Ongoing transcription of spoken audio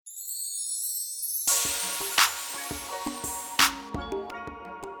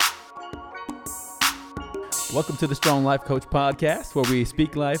Welcome to the Strong Life Coach Podcast, where we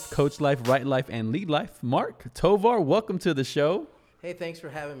speak life, coach life, write life, and lead life. Mark Tovar, welcome to the show. Hey, thanks for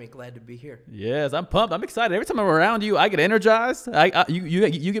having me. Glad to be here. Yes, I'm pumped. I'm excited. Every time I'm around you, I get energized.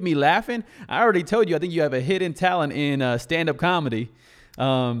 You get me laughing. I already told you, I think you have a hidden talent in stand-up comedy.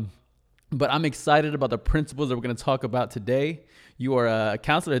 But I'm excited about the principles that we're going to talk about today. You are a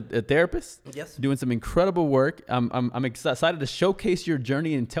counselor, a therapist. Yes. Doing some incredible work. I'm excited to showcase your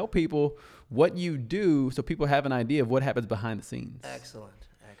journey and tell people what you do so people have an idea of what happens behind the scenes. Excellent.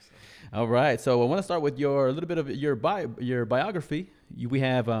 All right. So I want to start with a little bit of your biography. You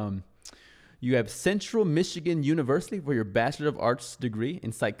have Central Michigan University for your Bachelor of Arts degree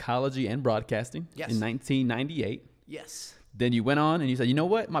in psychology and broadcasting in 1998. Yes. Then you went on and you said, you know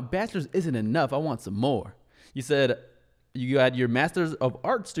what? My bachelor's isn't enough. I want some more. You said you had your Master's of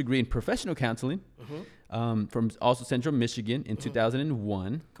Arts degree in professional counseling from also Central Michigan in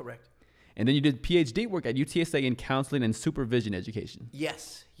 2001. Correct. And then you did PhD work at UTSA in counseling and supervision education.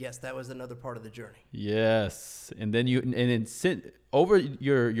 Yes, that was another part of the journey. Yes. And then over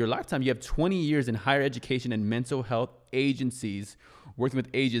your lifetime, you have 20 years in higher education and mental health agencies working with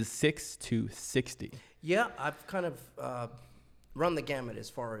ages 6 to 60. Yeah, I've kind of run the gamut as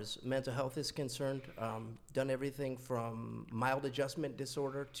far as mental health is concerned. Done everything from mild adjustment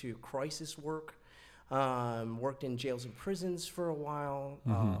disorder to crisis work. Worked in jails and prisons for a while.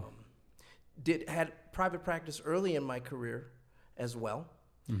 Had private practice early in my career as well.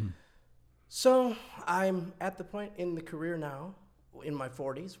 So I'm at the point in the career now, in my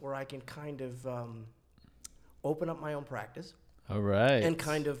 40s, where I can kind of open up my own practice. All right. And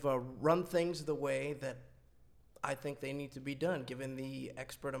kind of run things the way that I think they need to be done, given the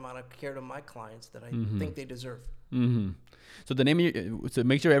expert amount of care to my clients that I think they deserve. So the name so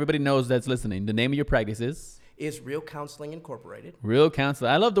make sure everybody knows that's listening. The name of your practice is Real Counseling Incorporated. Real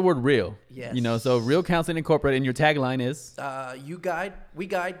Counseling. I love the word real. Yes. So Real Counseling Incorporated, and your tagline is? We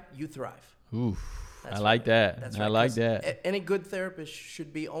guide, you thrive. Oof. That's I like that. That's I right. like that. Any good therapist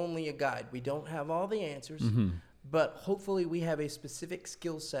should be only a guide. We don't have all the answers, but hopefully we have a specific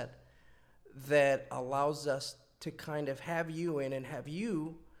skill set that allows us to kind of have you in and have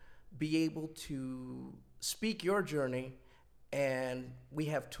you be able to speak your journey, and we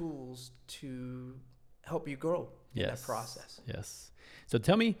have tools to help you grow in that process. Yes. So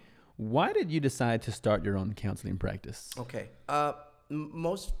tell me, why did you decide to start your own counseling practice? Okay.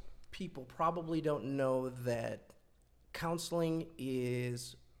 Most people probably don't know that counseling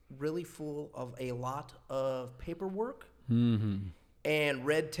is really full of a lot of paperwork and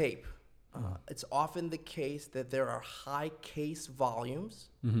red tape. It's often the case that there are high case volumes,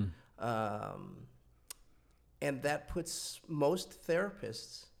 and that puts most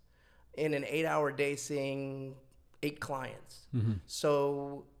therapists in an 8-hour day seeing 8 clients.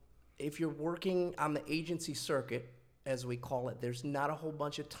 So if you're working on the agency circuit, as we call it, there's not a whole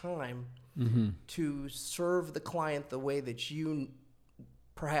bunch of time to serve the client the way that you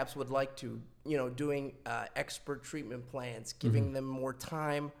perhaps would like to, doing expert treatment plans, giving them more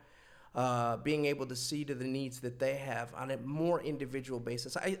time, being able to see to the needs that they have on a more individual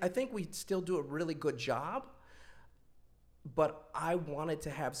basis. I think we still do a really good job, but I wanted to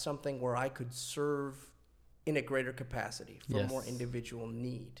have something where I could serve in a greater capacity for more individual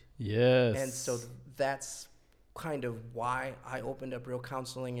need. Yes. And so that's kind of why I opened up Real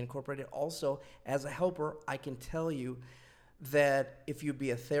Counseling Incorporated. Also, as a helper, I can tell you that if you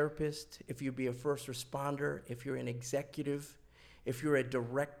be a therapist, if you be a first responder, if you're an executive, if you're a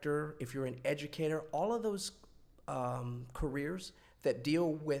director, if you're an educator, all of those careers that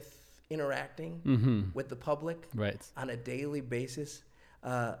deal with interacting with the public on a daily basis,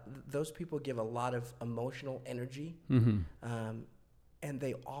 those people give a lot of emotional energy, and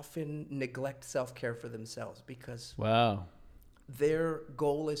they often neglect self-care for themselves because their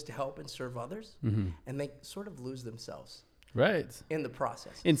goal is to help and serve others, and they sort of lose themselves in the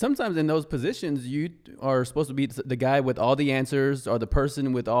process. And sometimes in those positions, you are supposed to be the guy with all the answers or the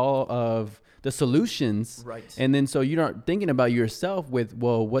person with all of the solutions. Right. And then so you're not thinking about yourself with,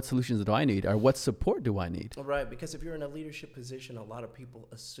 well, what solutions do I need or what support do I need? Right, because if you're in a leadership position, a lot of people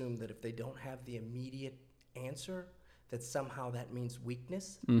assume that if they don't have the immediate answer, that somehow that means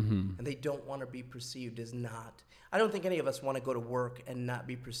weakness, and they don't want to be perceived as not. I don't think any of us want to go to work and not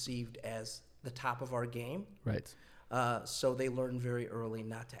be perceived as the top of our game. Right. So they learn very early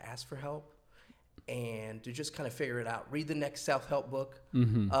not to ask for help and to just kind of figure it out. Read the next self-help book. Go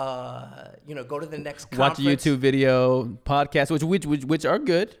to the next conference. Watch a YouTube video, podcast, which are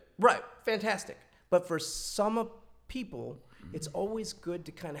good. Right, fantastic. But for some people, it's always good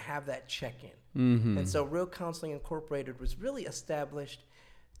to kind of have that check-in. And so Real Counseling Incorporated was really established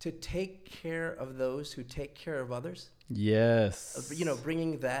to take care of those who take care of others. Yes.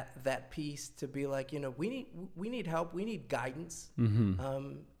 Bringing that piece to be like, we need help, we need guidance,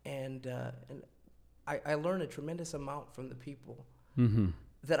 and I learn a tremendous amount from the people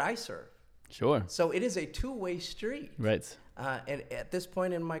that I serve. Sure. So it is a two-way street. Right. And at this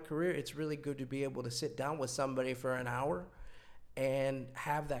point in my career, it's really good to be able to sit down with somebody for an hour and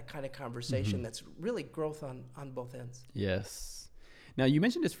have that kind of conversation that's really growth on both ends. Yes. Now, you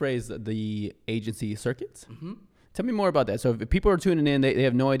mentioned this phrase, the agency circuits. Tell me more about that. So if people are tuning in, they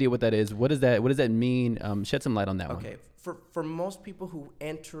have no idea what that is. What does that mean? Shed some light on that one. Okay. For most people who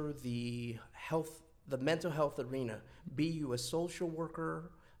enter the mental health arena, be you a social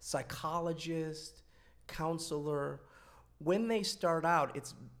worker, psychologist, counselor, when they start out,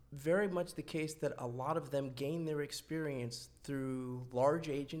 it's very much the case that a lot of them gain their experience through large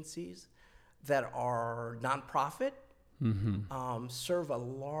agencies that are nonprofit, serve a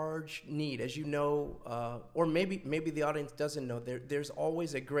large need. As you know, or maybe the audience doesn't know, there's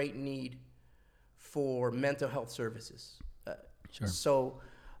always a great need for mental health services. Sure. So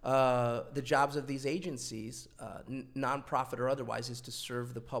the jobs of these agencies, nonprofit or otherwise, is to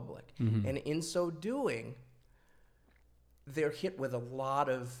serve the public. And in so doing, they're hit with a lot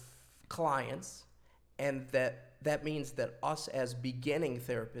of clients, and that means that us as beginning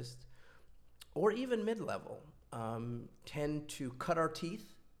therapists, or even mid-level, tend to cut our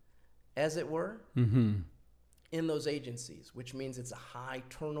teeth, as it were, in those agencies, which means it's a high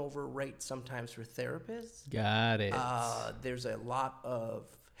turnover rate sometimes for therapists. Got it. There's a lot of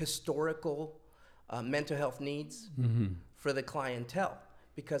historical mental health needs for the clientele,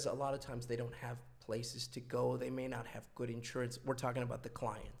 because a lot of times they don't have places to go. They may not have good insurance. We're talking about the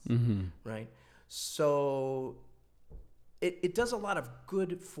clients, right? So it does a lot of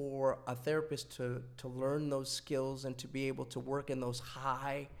good for a therapist to learn those skills and to be able to work in those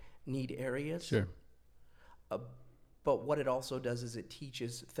high need areas. Sure. But what it also does is it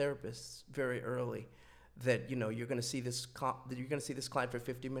teaches therapists very early that you're going to see this client for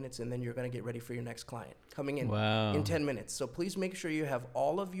 50 minutes, and then you're going to get ready for your next client coming in in 10 minutes. So please make sure you have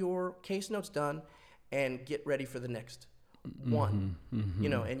all of your case notes done and get ready for the next one.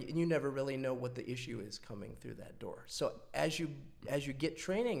 And you never really know what the issue is coming through that door. So as you get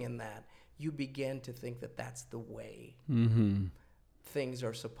training in that, you begin to think that that's the way things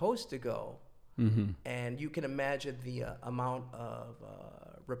are supposed to go. And you can imagine the amount of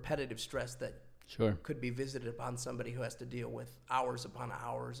repetitive stress that could be visited upon somebody who has to deal with hours upon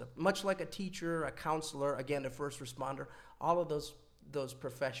hours, much like a teacher, a counselor, again, a first responder, all of those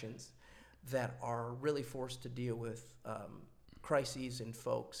professions that are really forced to deal with crises in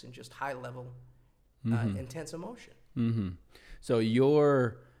folks and just high-level, intense emotion. So you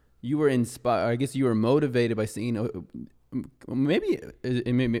were inspired, I guess you were motivated by seeing, maybe,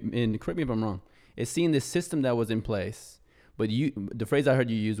 and correct me if I'm wrong, is seeing this system that was in place, but the phrase I heard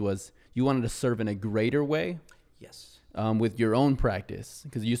you use was you wanted to serve in a greater way. Yes. With your own practice,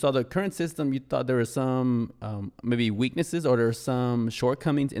 because you saw the current system, you thought there were some maybe weaknesses or there were some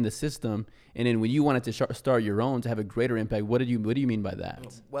shortcomings in the system, and then when you wanted to start your own to have a greater impact, what do you mean by that?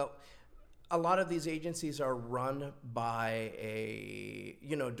 Well, a lot of these agencies are run by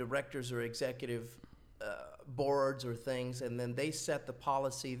directors or executive boards or things, and then they set the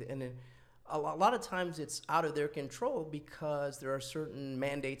policy, and then a lot of times it's out of their control because there are certain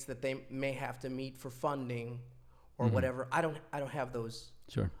mandates that they may have to meet for funding or whatever. I don't have those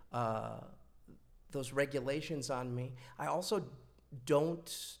those regulations on me. I also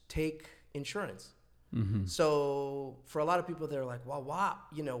don't take insurance. So for a lot of people, they're like, well,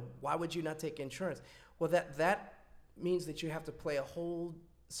 why would you not take insurance? Well, that means that you have to play a whole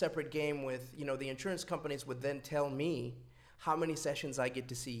separate game with, the insurance companies would then tell me how many sessions I get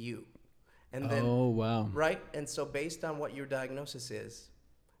to see you. And then, oh, wow. Right? And so based on what your diagnosis is,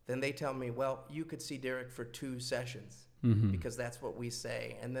 then they tell me, well, you could see Derek for 2 sessions because that's what we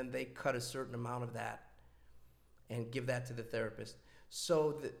say. And then they cut a certain amount of that and give that to the therapist.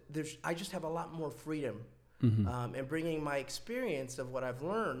 So I just have a lot more freedom. And bringing my experience of what I've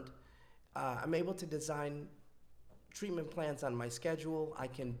learned, I'm able to design treatment plans on my schedule. I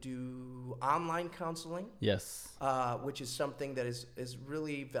can do online counseling. Yes. Which is something that is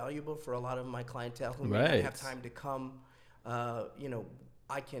really valuable for a lot of my clientele who may not have time to come.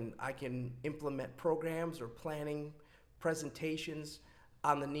 I can implement programs or planning presentations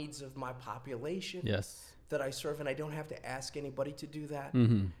on the needs of my population that I serve, and I don't have to ask anybody to do that.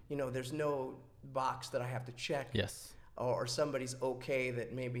 There's no box that I have to check. Or somebody's okay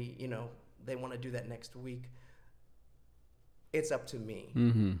that maybe, they want to do that next week. it's up to me.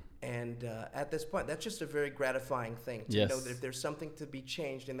 Mm-hmm. And at this point, that's just a very gratifying thing to Yes. know that if there's something to be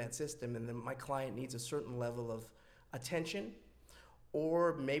changed in that system, and then my client needs a certain level of attention,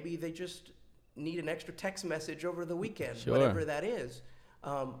 or maybe they just need an extra text message over the weekend, Sure. whatever that is,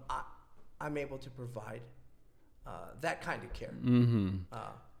 I'm able to provide that kind of care. Mm-hmm.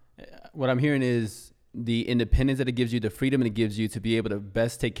 What I'm hearing is the independence that it gives you, the freedom it gives you to be able to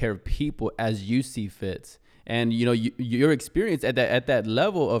best take care of people as you see fit. And your experience at that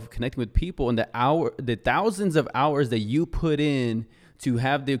level of connecting with people, and the thousands of hours that you put in to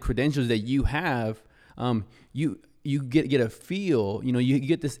have the credentials that you have, you get a feel. You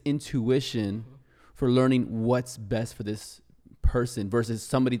get this intuition for learning what's best for this person versus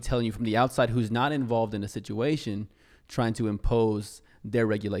somebody telling you from the outside who's not involved in a situation trying to impose their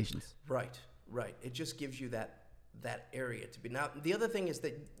regulations. Right. It just gives you that area to be. Now, the other thing is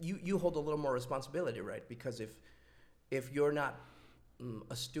that you hold a little more responsibility, right? Because if you're not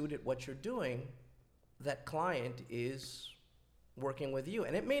astute at what you're doing, that client is working with you.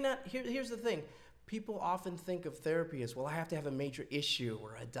 And it may not, here's the thing. People often think of therapy as, well, I have to have a major issue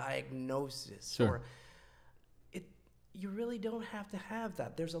or a diagnosis. Sure. Or you really don't have to have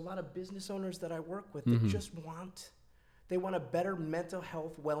that. There's a lot of business owners that I work with that just want a better mental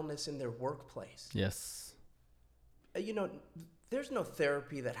health wellness in their workplace. Yes. There's no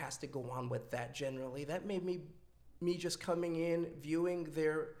therapy that has to go on with that generally. That may be me just coming in, viewing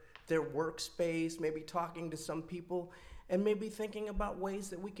their workspace, maybe talking to some people, and maybe thinking about ways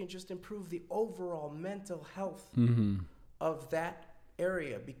that we can just improve the overall mental health of that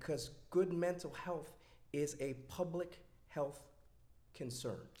area, because good mental health is a public health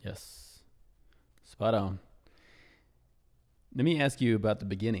concern. Yes. Spot on. Let me ask you about the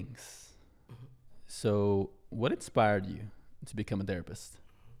beginnings. So what inspired you to become a therapist?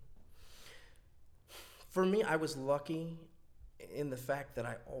 For me, I was lucky in the fact that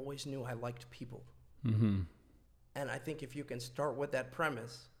I always knew I liked people. Mm-hmm. And I think if you can start with that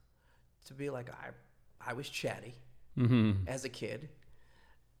premise, to be like, I was chatty as a kid,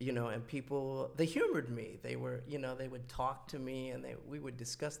 and people, they humored me. They were, they would talk to me, and we would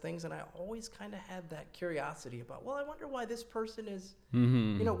discuss things. And I always kind of had that curiosity about, well, I wonder why this person is,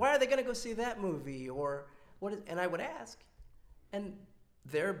 why are they going to go see that movie? Or what is, and I would ask, and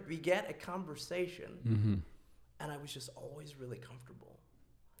there began a conversation. And I was just always really comfortable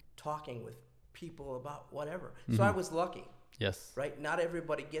talking with people about whatever. So I was lucky. Yes. Right? Not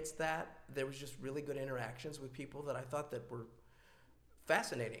everybody gets that. There was just really good interactions with people that I thought that were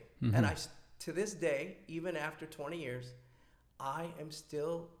fascinating. And to this day, even after 20 years, I am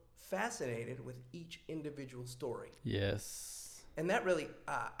still fascinated with each individual story. Yes. And that really,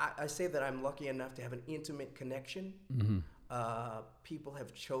 I say that I'm lucky enough to have an intimate connection. People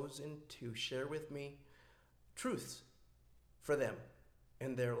have chosen to share with me truths for them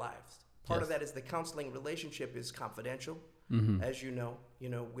in their lives. Part of that is the counseling relationship is confidential. As you know,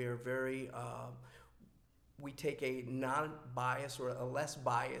 we're very, we take a non-biased or a less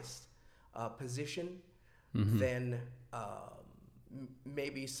biased position than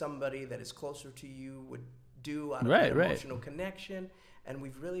maybe somebody that is closer to you would do out of an emotional connection. And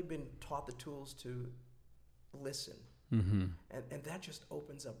we've really been taught the tools to listen. And that just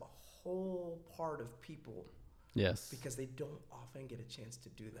opens up a whole part of people. Yes. Because they don't often get a chance to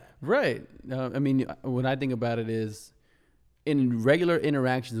do that. Right. When I think about it is, in regular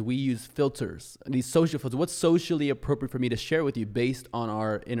interactions, we use filters, these social filters. What's socially appropriate for me to share with you based on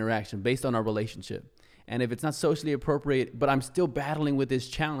our interaction, based on our relationship? And if it's not socially appropriate, but I'm still battling with this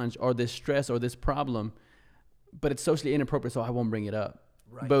challenge or this stress or this problem, but it's socially inappropriate, so I won't bring it up.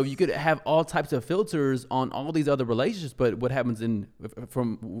 Right. But you could have all types of filters on all these other relationships. But what happens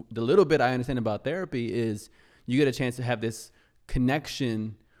from the little bit I understand about therapy is you get a chance to have this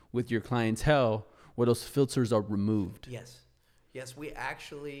connection with your clientele where those filters are removed. Yes, we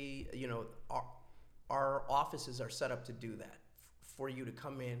actually, our offices are set up to do that, for you to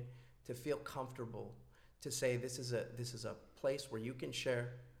come in, to feel comfortable, to say this is a place where you can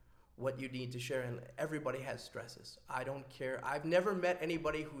share what you need to share. And everybody has stresses. I don't care. I've never met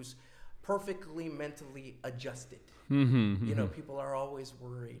anybody who's perfectly mentally adjusted. People are always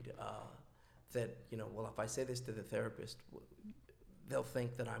worried that, well, if I say this to the therapist, they'll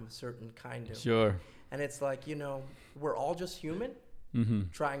think that I'm a certain kind of. Sure. And it's like, we're all just human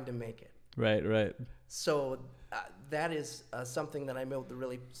trying to make it. Right. So that is something that I'm able to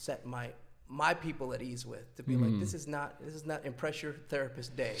really set my people at ease with, to be like, this is not Impress Your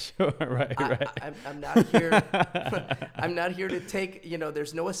Therapist Day. Sure, right. I'm not here. I'm not here to take,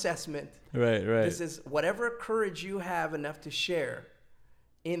 there's no assessment. Right. This is whatever courage you have enough to share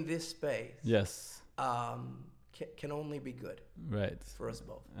in this space. Yes. can only be good Right. for us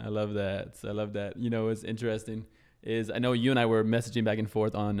both. I love that. I love that. You know, what's interesting is I know you and I were messaging back and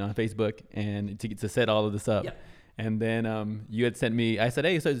forth on Facebook and to set all of this up. Yeah. And then you had sent me, I said,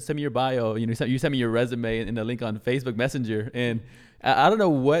 hey, so send me your bio. You know, you sent me your resume and the link on Facebook Messenger. And I don't know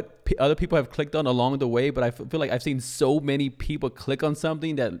what other people have clicked on along the way, but I feel like I've seen so many people click on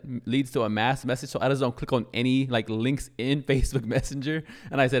something that leads to a mass message. So I just don't click on any like links in Facebook Messenger.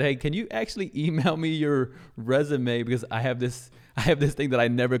 And I said, hey, can you actually email me your resume? Because I have this thing that I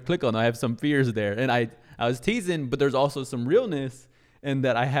never click on. I have some fears there. And I was teasing, but there's also some realness in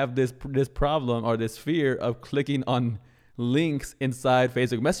that I have this problem or this fear of clicking on links inside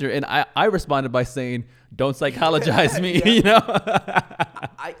Facebook Messenger. And I responded by saying, don't psychologize me, you know?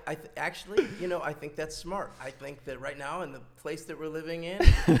 Actually, you know, I think that's smart. I think that right now in the place that we're living in,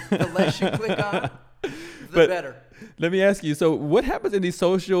 the less you click on, the better. Let me ask you, so what happens in these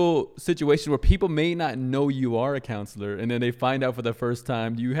social situations where people may not know you are a counselor and then they find out for the first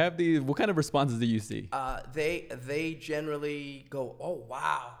time? Do you have these, what kind of responses do you see? They generally go, oh,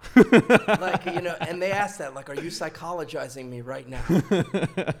 wow. Like, you know, and they ask that, like, are you psychologizing me right now?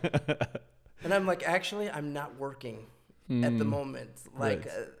 And I'm like, actually, I'm not working at the moment. Like,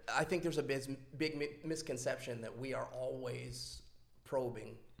 Right. I think there's a big misconception that we are always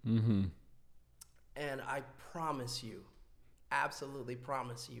probing. Mm-hmm. And I promise you, absolutely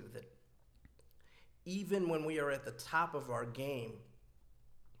promise you that even when we are at the top of our game,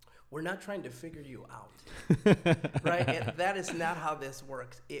 we're not trying to figure you out, right? And that is not how this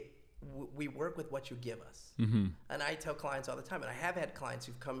works. We work with what you give us. Mm-hmm. And I tell clients all the time, and I have had clients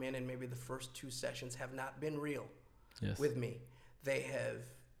who've come in and maybe the first 2 sessions have not been real Yes. with me. They have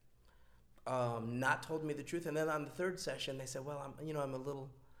not told me the truth. And then on the 3rd session, they said, well, I'm a little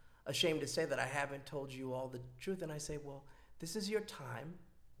ashamed to say that I haven't told you all the truth. And I say, well, this is your time.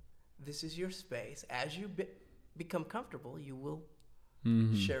 This is your space. As you become comfortable, you will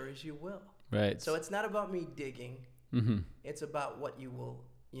Mm-hmm. share as you will. Right. So it's not about me digging. Mm-hmm. It's about what you will,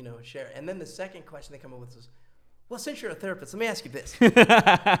 you know, share. And then the second question they come up with is, well, since you're a therapist, let me ask you this.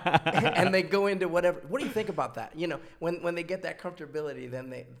 And they go into whatever. What do you think about that? You know, when they get that comfortability, then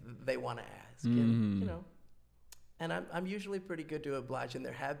they want to ask. And, you know, and I'm usually pretty good to oblige. And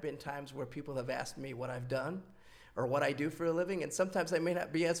there have been times where people have asked me what I've done or what I do for a living, and sometimes I may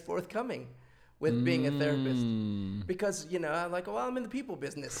not be as forthcoming with being a therapist because, you know, I'm like, well, I'm in the people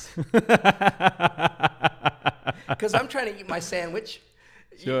business because I'm trying to eat my sandwich.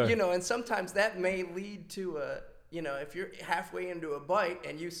 Sure. You know, and sometimes that may lead to you know, if you're halfway into a bite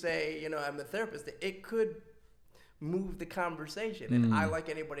and you say, you know, I'm a therapist, it could move the conversation. And I, like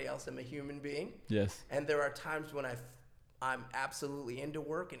anybody else, am a human being. Yes. And there are times when I'm absolutely into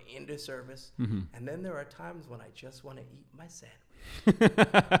work and into service. Mm-hmm. And then there are times when I just want to eat my sandwich.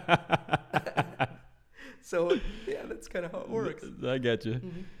 So, yeah, that's kind of how it works. I get you.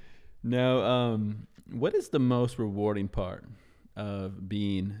 Mm-hmm. Now, what is the most rewarding part of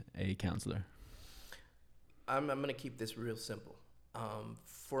being a counselor? I'm going to keep this real simple.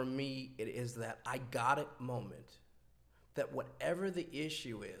 For me, it is that I got it moment that whatever the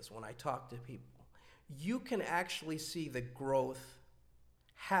issue is, when I talk to people, you can actually see the growth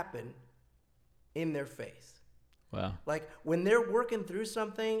happen in their face. Wow. Like when they're working through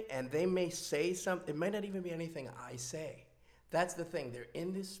something and they may say something, it might not even be anything I say. That's the thing. They're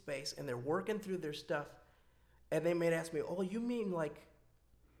in this space and they're working through their stuff and they may ask me, oh, you mean like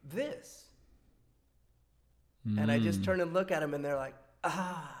this? And I just turn and look at them and they're like,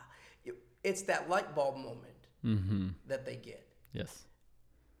 it's that light bulb moment that they get. Yes.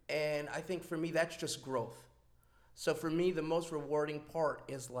 And I think for me, that's just growth. So for me, the most rewarding part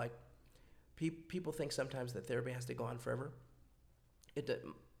is like, people think sometimes that therapy has to go on forever.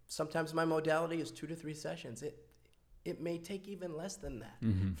 Sometimes my modality is 2 to 3 sessions. It may take even less than that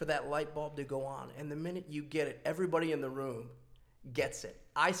for that light bulb to go on. And the minute you get it, everybody in the room gets it.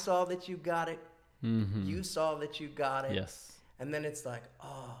 I saw that you got it. Mm-hmm. You saw that you got it. Yes. And then it's like,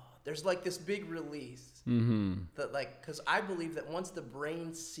 oh, there's like this big release. That like, because I believe that once the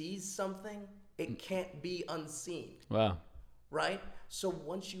brain sees something, it can't be unseen. Wow. Right? So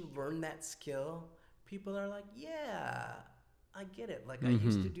once you learn that skill, people are like, yeah, I get it. Like I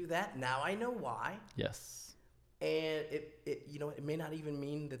used to do that. Now I know why. Yes. And it you know, it may not even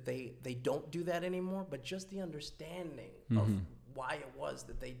mean that they don't do that anymore, but just the understanding of why it was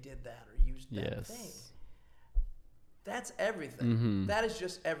that they did that or used that thing. That's everything. That is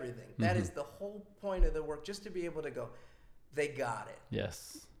just everything. That is the whole point of the work, just to be able to go, they got it.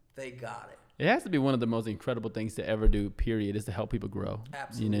 Yes. They got it. It has to be one of the most incredible things to ever do, period, is to help people grow.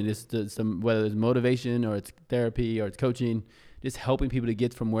 Absolutely. You know, just whether it's motivation or it's therapy or it's coaching, just helping people to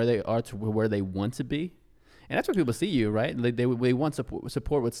get from where they are to where they want to be. And that's where people see you, right? Like they want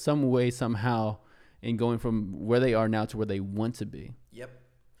support with some way, somehow, in going from where they are now to where they want to be. Yep.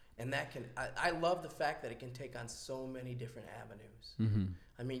 And that can, I love the fact that it can take on so many different avenues. Mm-hmm.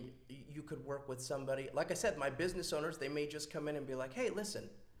 I mean, you could work with somebody, like I said, my business owners, they may just come in and be like, hey, listen,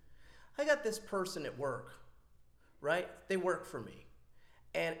 I got this person at work, right? They work for me.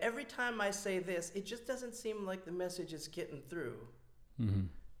 And every time I say this, it just doesn't seem like the message is getting through. Mm-hmm.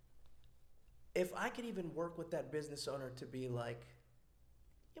 If I could even work with that business owner to be like,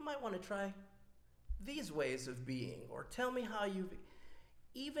 you might want to try these ways of being, or tell me how you,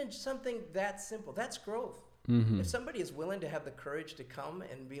 even something that simple, that's growth. Mm-hmm. If somebody is willing to have the courage to come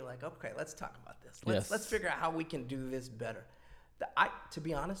and be like, okay, let's talk about this. Yes. Let's figure out how we can do this better. To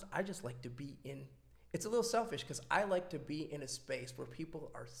be honest, I just like to be in, it's a little selfish because I like to be in a space where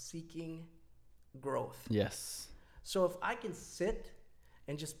people are seeking growth. Yes. So if I can sit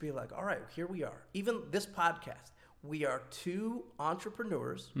and just be like, all right, here we are. Even this podcast, we are two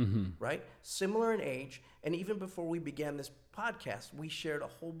entrepreneurs, right? Similar in age. And even before we began this podcast, we shared a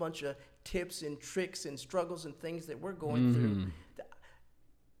whole bunch of tips and tricks and struggles and things that we're going through.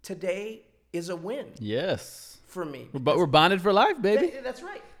 Today is a win. Yes. For me. But we're bonded for life, baby. That's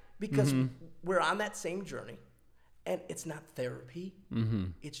right. Because we're on that same journey. And it's not therapy.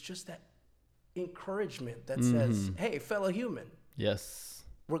 It's just that encouragement that says, hey, fellow human. Yes.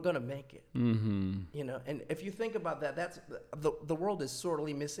 We're going to make it. You know, and if you think about that, that's the world is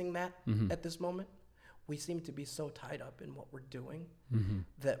sorely missing that at this moment. We seem to be so tied up in what we're doing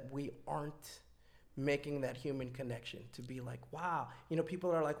that we aren't making that human connection to be like, wow. You know,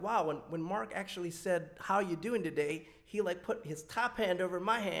 people are like, wow, when Mark actually said, how you doing today? He like put his top hand over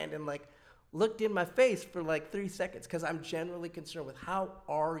my hand and like looked in my face for like 3 seconds because I'm generally concerned with how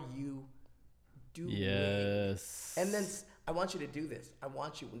are you doing? Yes. And then I want you to do this. I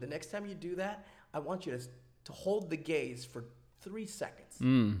want you, the next time you do that, I want you to hold the gaze for 3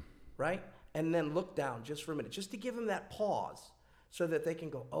 seconds, right? And then look down just for a minute, just to give them that pause so that they can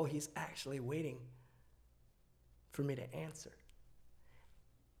go, oh, he's actually waiting for me to answer.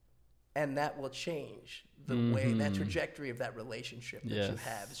 And that will change the way, that trajectory of that relationship that you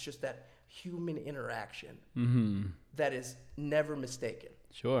have. It's just that human interaction that is never mistaken.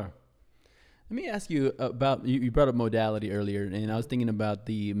 Sure. Let me ask you about, you brought up modality earlier, and I was thinking about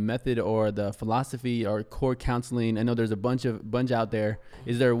the method or the philosophy or core counseling. I know there's a bunch out there.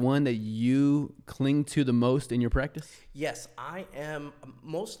 Is there one that you cling to the most in your practice? Yes, I am.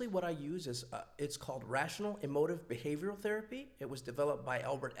 Mostly what I use is, it's called Rational Emotive Behavioral Therapy. It was developed by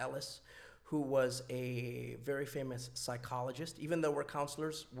Albert Ellis, who was a very famous psychologist. Even though we're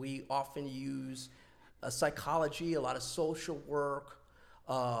counselors, we often use psychology, a lot of social work,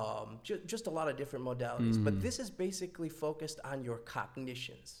 just a lot of different modalities. But this is basically focused on your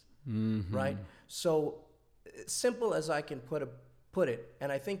cognitions, right? So simple as I can put it,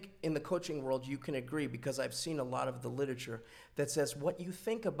 and I think in the coaching world you can agree because I've seen a lot of the literature that says what you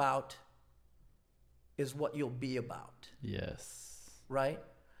think about is what you'll be about. Yes. Right?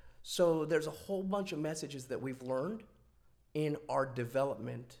 So there's a whole bunch of messages that we've learned in our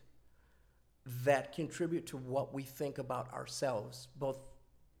development that contribute to what we think about ourselves, both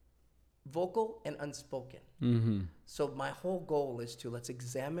vocal and unspoken. So my whole goal is to let's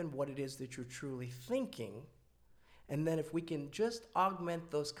examine what it is that you're truly thinking, and then if we can just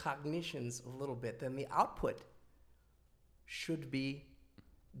augment those cognitions a little bit, then the output should be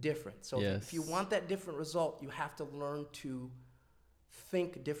different. So if you want that different result, you have to learn to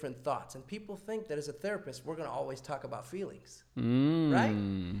think different thoughts. And people think that as a therapist, we're going to always talk about feelings, right?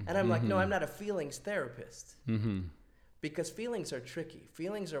 And I'm like, no, I'm not a feelings therapist. Because feelings are tricky.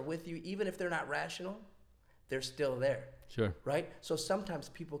 Feelings are with you. Even if they're not rational, they're still there. Sure. Right? So sometimes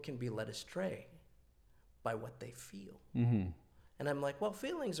people can be led astray by what they feel. And I'm like, well,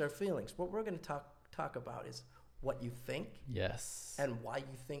 feelings are feelings. What we're going to talk about is what you think. Yes. And why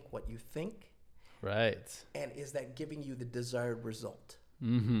you think what you think. Right. And is that giving you the desired result?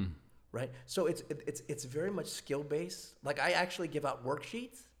 Right? So it's very much skill-based. Like I actually give out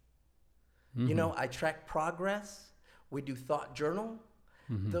worksheets. You know, I track progress. We do thought journal.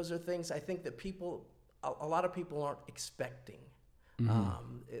 Those are things I think that a lot of people aren't expecting.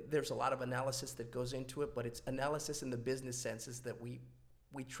 There's a lot of analysis that goes into it, but it's analysis in the business sense is that we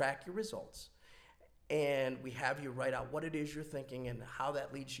track your results and we have you write out what it is you're thinking and how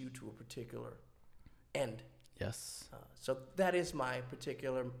that leads you to a particular end. Yes. So that is my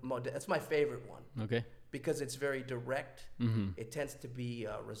particular model. That's my favorite one. Okay. Because it's very direct. It tends to be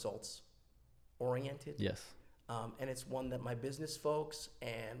results oriented. Yes. And it's one that my business folks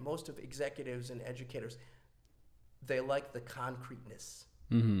and most of executives and educators, they like the concreteness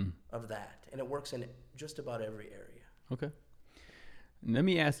of that, and it works in just about every area. Okay. Let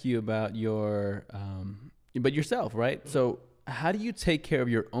me ask you about but yourself, right? So how do you take care of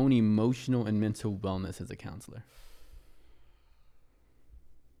your own emotional and mental wellness as a counselor?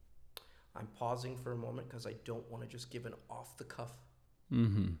 I'm pausing for a moment because I don't want to just give an off-the-cuff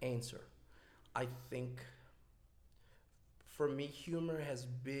answer. I think for me, humor has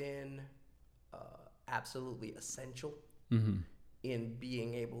been absolutely essential in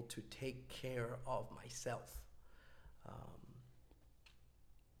being able to take care of myself.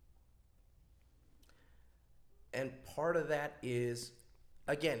 And part of that is,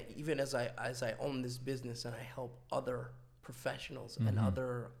 again, even as I own this business and I help other professionals and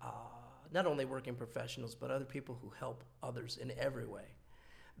other not only working professionals but other people who help others in every way,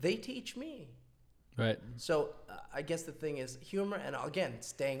 they teach me. Right. So I guess the thing is humor, and again,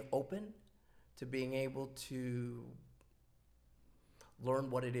 staying open to being able to learn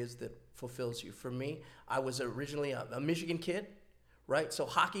what it is that fulfills you. For me, I was originally a Michigan kid, right? So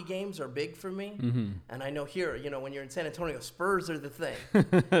hockey games are big for me. And I know here, when you're in San Antonio, Spurs are the thing.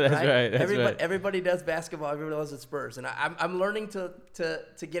 That's right. Everybody does basketball. Everybody loves the Spurs. And I'm learning to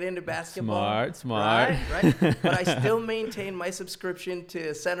get into basketball. Smart. Right? But I still maintain my subscription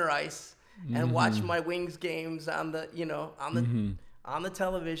to Center Ice and watch my Wings games on the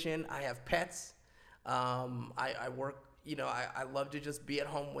television. I have pets. I work. I love to just be at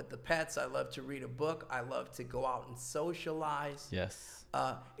home with the pets. I love to read a book. I love to go out and socialize. Yes.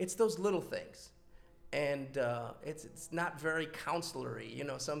 It's those little things, and it's not very counselor-y.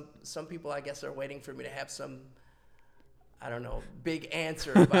 Some people, I guess, are waiting for me to have some, I don't know, big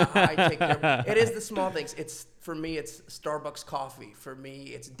answer about how I take care of it. It is the small things. For me, it's Starbucks coffee. For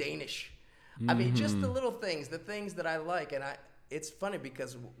me, it's Danish. I mean, just the little things, the things that I like. And it's funny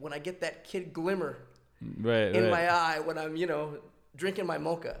because when I get that kid glimmer in my eye when I'm, drinking my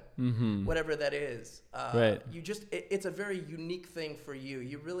mocha, whatever that is, it's a very unique thing for you.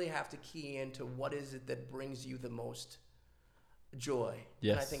 You really have to key into what is it that brings you the most joy.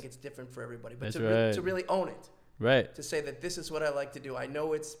 Yes. And I think it's different for everybody. But That's to really own it. Right. To say that this is what I like to do. I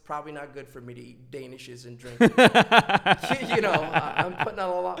know it's probably not good for me to eat Danishes and drink. I'm putting on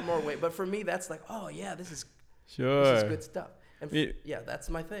a lot more weight. But for me, that's like, oh, yeah, this is good stuff. And that's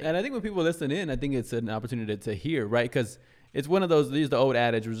my thing. And I think when people listen in, I think it's an opportunity to hear, right? Because it's one of those, these the old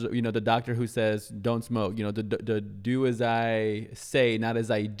adage, the doctor who says, don't smoke, the do as I say, not as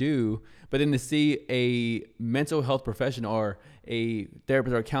I do. But then to see a mental health professional or a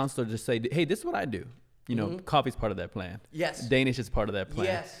therapist or a counselor just say, hey, this is what I do. Coffee's part of that plan. Yes. Danish is part of that plan.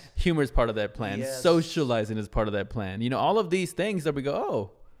 Yes. Humor is part of that plan. Yes. Socializing is part of that plan. All of these things that we go,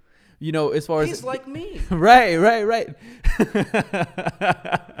 oh, as far he's like me. Right. Right.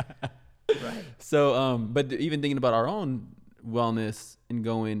 So, but even thinking about our own wellness and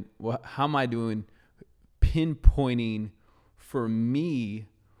going, well, how am I doing pinpointing for me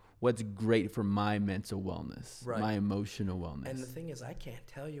what's great for my mental wellness, my emotional wellness. And the thing is, I can't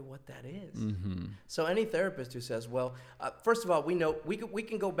tell you what that is. So any therapist who says, well, first of all, we know we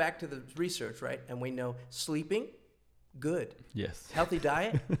can go back to the research, right? And we know sleeping, good. Yes. Healthy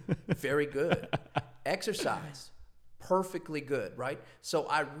diet, very good. Exercise, perfectly good, right? So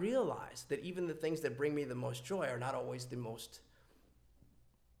I realized that even the things that bring me the most joy are not always the most,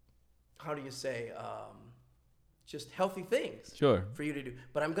 how do you say, just healthy things for you to do.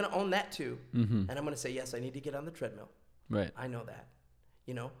 But I'm going to own that too. And I'm going to say, yes, I need to get on the treadmill. Right. I know that,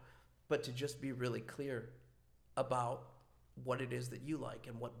 but to just be really clear about what it is that you like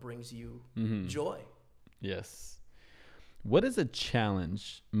and what brings you joy. Yes. What is a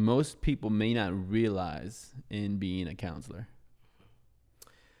challenge most people may not realize in being a counselor?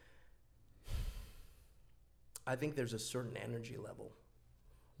 I think there's a certain energy level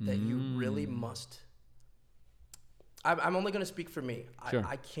that you really must. I'm only going to speak for me. Sure.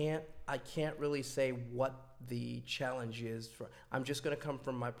 I can't really say what the challenge is. I'm just going to come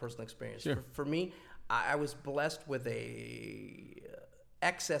from my personal experience. Sure. For me, I was blessed with a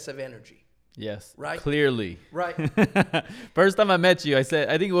excess of energy. Yes. Right. Clearly. Right. First time I met you, I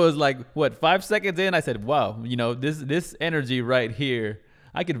think it was 5 seconds in, I said, wow, this energy right here,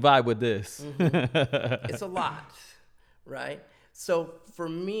 I could vibe with this. It's a lot. Right. So for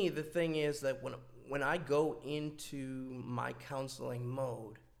me, the thing is that when I go into my counseling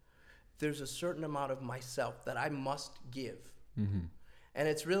mode, there's a certain amount of myself that I must give. And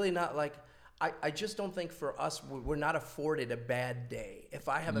it's really not like, I just don't think for us, we're not afforded a bad day. If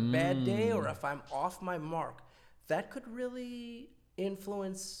I have a bad day or if I'm off my mark, that could really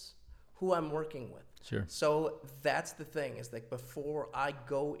influence who I'm working with. Sure. So that's the thing, is like before I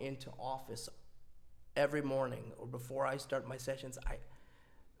go into office every morning or before I start my sessions,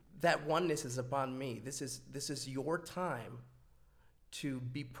 that oneness is upon me. This is your time to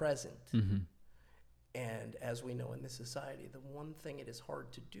be present. Mm-hmm. And as we know in this society, the one thing it is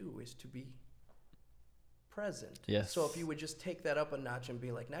hard to do is to be present. Yes. So if you would just take that up a notch and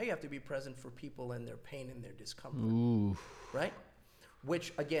be like, now you have to be present for people and their pain and their discomfort. Ooh. Right?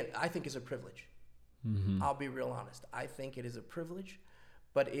 Which, again, I think is a privilege. Mm-hmm. I'll be real honest. I think it is a privilege,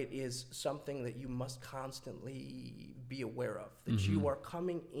 but it is something that you must constantly be aware of, that Mm-hmm. you are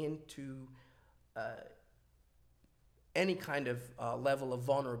coming into any kind of level of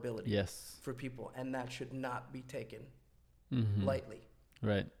vulnerability Yes. for people, and that should not be taken Mm-hmm. lightly.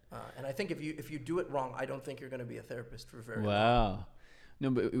 Right. And I think if you do it wrong, I don't think you're going to be a therapist for very long. Wow.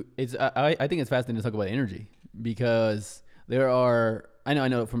 No, but it's I think it's fascinating to talk about energy, because there are, I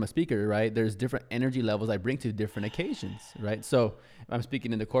know from a speaker, right? There's different energy levels I bring to different occasions, right? So if I'm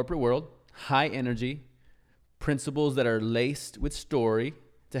speaking in the corporate world, high energy, principles that are laced with story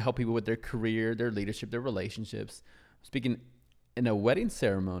to help people with their career, their leadership, their relationships. Speaking in a wedding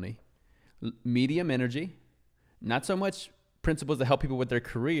ceremony, medium energy, not so much principles that help people with their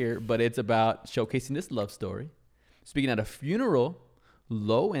career, but it's about showcasing this love story. Speaking at a funeral,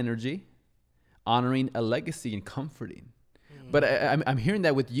 low energy, honoring a legacy and comforting. But I'm hearing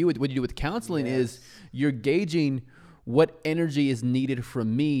that with you, what you do with counseling is you're gauging what energy is needed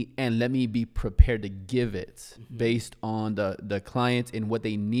from me, and let me be prepared to give it based on the client and what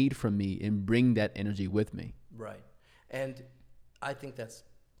they need from me, and bring that energy with me. Right. And I think that's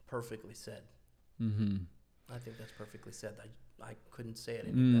perfectly said. Mm-hmm. I think that's perfectly said. I couldn't say it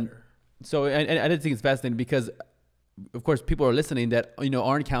any better. So, and I did think it's fascinating because, of course, people are listening that,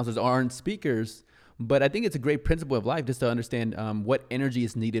 aren't counselors, aren't speakers, but I think it's a great principle of life just to understand what energy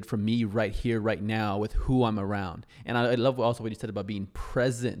is needed from me right here, right now, with who I'm around. And I love also what you said about being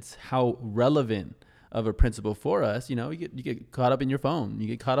present, how relevant of a principle for us. You get caught up in your phone, you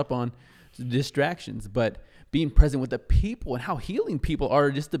get caught up on distractions, but being present with the people and how healing people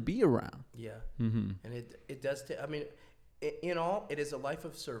are just to be around. Yeah. Mm-hmm. And it does. In all, it is a life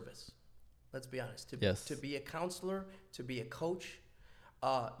of service. Let's be honest. To be a counselor, to be a coach,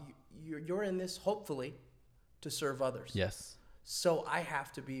 you're in this hopefully to serve others. Yes. So I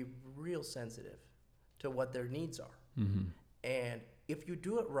have to be real sensitive to what their needs are. Mm-hmm. And if you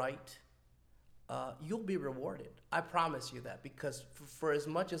do it right, you'll be rewarded. I promise you that, because for as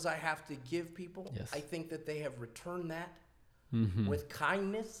much as I have to give people, Yes. I think that they have returned that Mm-hmm. with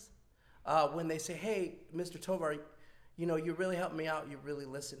kindness. When they say, hey, Mr. Tovar, you really helped me out. You really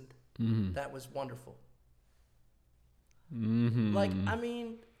listened. Mm-hmm. That was wonderful.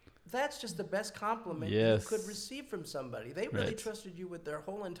 Mm-hmm. That's just the best compliment Yes. you could receive from somebody. They really Right. trusted you with their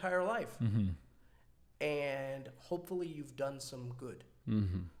whole entire life. Mm-hmm. And hopefully you've done some good.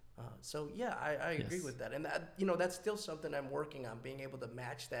 Mm-hmm. So yeah, I agree Yes. with that. And that's still something I'm working on, being able to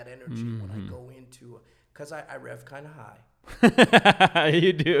match that energy when I go into, because I rev kind of high.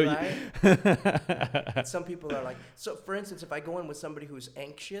 You do. Right? Some people are like, so for instance, if I go in with somebody who's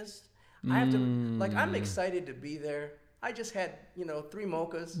anxious, I have to, I'm excited to be there. I just had, 3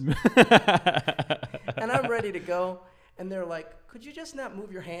 mochas and I'm ready to go. And they're like, could you just not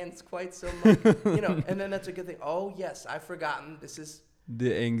move your hands quite so much? And then that's a good thing. Oh yes, I've forgotten. This is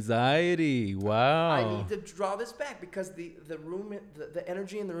The anxiety. Wow. I need to draw this back because the room, the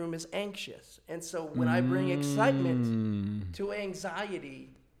energy in the room is anxious. And so when I bring excitement to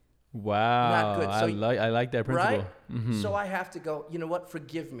anxiety, wow. not good. So, I like that principle. right? Mm-hmm. So I have to go, you know what?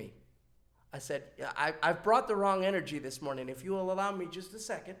 Forgive me. I said, I've brought the wrong energy this morning. If you will allow me just a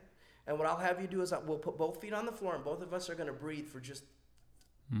second, and what I'll have you do is we'll put both feet on the floor, and both of us are going to breathe for just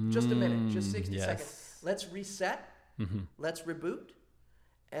a minute, just 60 yes. seconds. Let's reset. Mm-hmm. Let's reboot.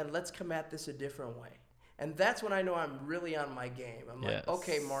 And let's come at this a different way. And that's when I know I'm really on my game. I'm Yes. like,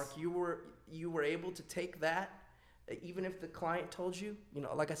 okay, Mark, you were able to take that, even if the client told you,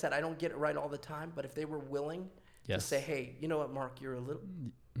 like I said, I don't get it right all the time, but if they were willing to Yes. say, hey, you know what, Mark, you're a little,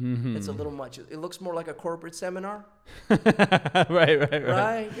 Mm-hmm. it's a little much. It looks more like a corporate seminar. right.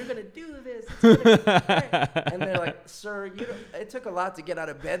 Right? You're going to do this. It's gonna be great. And they're like, sir, it took a lot to get out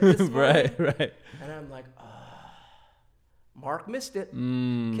of bed this morning. right. And I'm like, Mark missed it.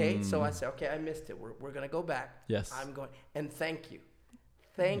 Mm. Okay, so I said, okay, I missed it. We're going to go back. Yes. I'm going. And thank you.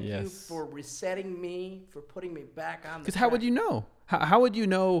 Thank you Yes. for resetting me, for putting me back on the Because how would you know? How would you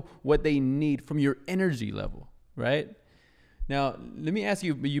know what they need from your energy level, right? Now, let me ask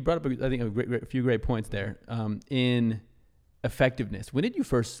you, you brought up, I think, a few great points there in effectiveness. When did you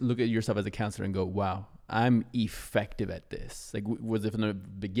first look at yourself as a counselor and go, wow, I'm effective at this? Like, was it from the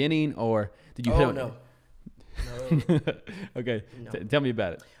beginning, or did you Oh, no. Okay, No. Tell me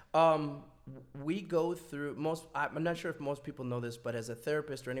about it. we go through most. I'm not sure if most people know this, but as a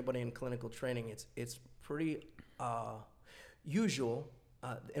therapist or anybody in clinical training, it's pretty usual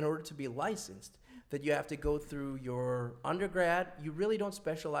in order to be licensed that you have to go through your undergrad. You really don't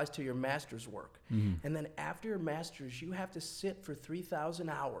specialize to your master's work, and then after your master's, you have to sit for 3,000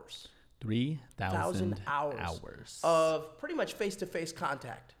 hours. 3,000 hours of pretty much face-to-face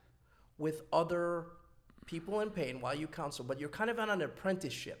contact with other people in pain while you counsel, but you're kind of on an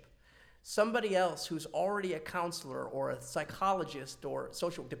apprenticeship. Somebody else who's already a counselor or a psychologist or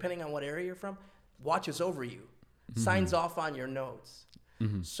social, depending on what area you're from, watches over you, signs off on your notes.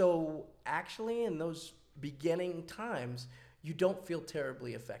 So actually in those beginning times, you don't feel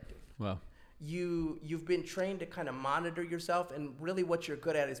terribly effective. Wow. You've been trained to kind of monitor yourself, and really what you're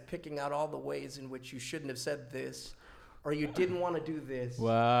good at is picking out all the ways in which you shouldn't have said this, or you didn't want to do this,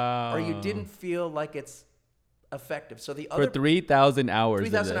 Wow. or you didn't feel like it's effective. So the other for 3,000 hours.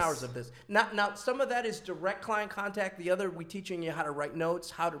 3,000 hours of this. Now some of that is direct client contact. The other, we're teaching you how to write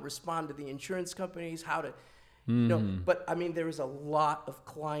notes, how to respond to the insurance companies, how to, you know. But I mean, there is a lot of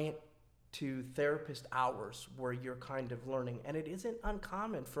client to therapist hours where you're kind of learning, and it isn't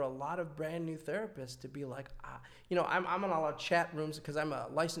uncommon for a lot of brand new therapists to be like, you know, I'm in a lot of chat rooms because I'm a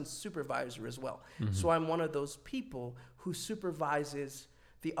licensed supervisor as well. So I'm one of those people who supervises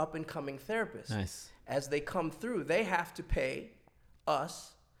the up and coming therapists. Nice. As they come through, they have to pay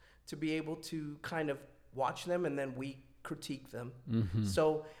us to be able to kind of watch them, and then we critique them.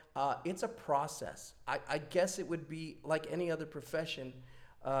 So it's a process. I guess it would be like any other profession.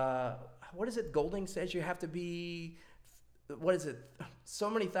 What is it? Golding says you have to be, what is it? So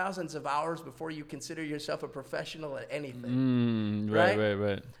many thousands of hours before you consider yourself a professional at anything.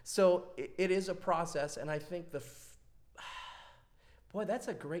 Right. So it is a process, and I think boy, that's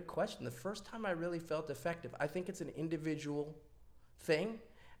a great question. The first time I really felt effective, I think it's an individual thing,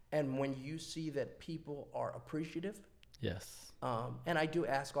 and when you see that people are appreciative. Yes. And I do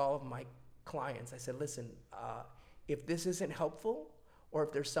ask all of my clients, I said, listen, if this isn't helpful, or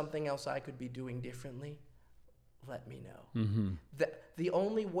if there's something else I could be doing differently, let me know. The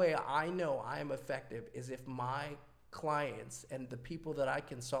only way I know I am effective is if my clients and the people that I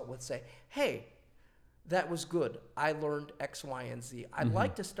consult with say, hey, that was good. I learned X, Y, and Z. I'd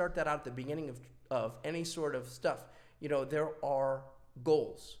like to start that out at the beginning of any sort of stuff. You know, there are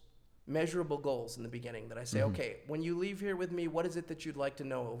goals, measurable goals in the beginning that I say, okay, when you leave here with me, what is it that you'd like to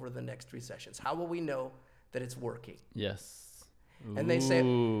know over the next 3 sessions? How will we know that it's working? Yes. And they say,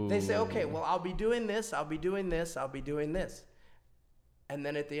 okay, well, I'll be doing this, I'll be doing this, I'll be doing this. And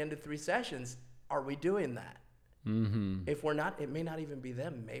then at the end of 3 sessions, are we doing that? If we're not, it may not even be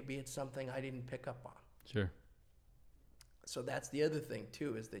them. Maybe it's something I didn't pick up on. Sure. So that's the other thing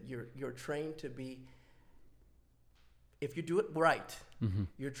too, is that you're trained to be, if you do it right,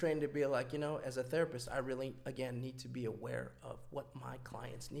 you're trained to be like, you know, as a therapist, I really, again, need to be aware of what my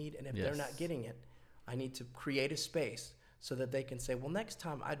clients need. And if they're not getting it, I need to create a space so that they can say, well, next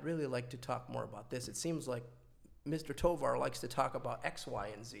time I'd really like to talk more about this. It seems like Mr. Tovar likes to talk about X, Y,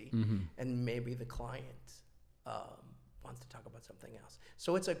 and Z, and maybe the client wants to talk about something else.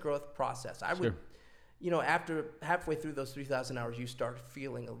 So it's a growth process. I would, you know, after halfway through those 3,000 hours, you start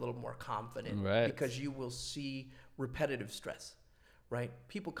feeling a little more confident, because you will see repetitive stress, right?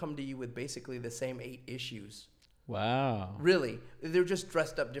 People come to you with basically the same 8 issues. Wow. Really, they're just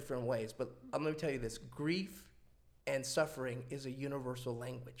dressed up different ways. But let me tell you this, grief and suffering is a universal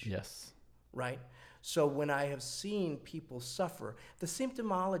language. Yes. Right? So when I have seen people suffer, the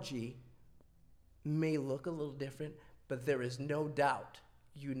symptomology may look a little different, but there is no doubt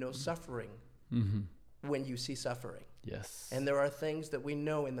you know suffering when you see suffering. Yes. And there are things that we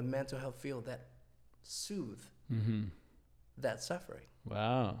know in the mental health field that soothe that suffering.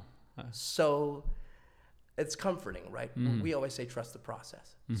 Wow. So it's comforting, right? We always say trust the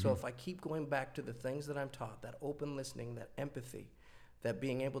process. So if I keep going back to the things that I'm taught, that open listening, that empathy, that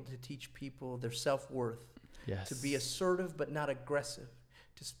being able to teach people their self-worth, to be assertive but not aggressive,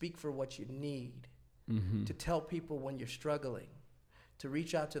 to speak for what you need, to tell people when you're struggling, to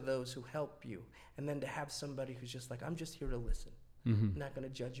reach out to those who help you, and then to have somebody who's just like, I'm just here to listen. I'm not going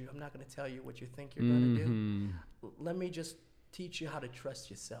to judge you. I'm not going to tell you what you think you're going to do. Let me just teach you how to trust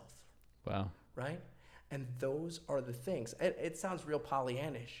yourself. Wow. Right? And those are the things. It sounds real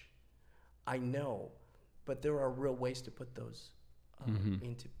Pollyannish, I know, but there are real ways to put those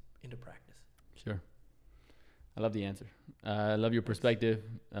into practice. Sure. I love the answer. I love your perspective.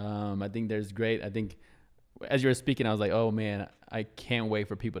 I think there's great. I think as you were speaking, I was like, oh man, I can't wait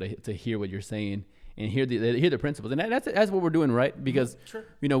for people to hear what you're saying and hear the principles. And that's what we're doing, right? Because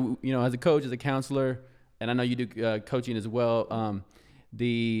you know, as a coach, as a counselor, and I know you do coaching as well.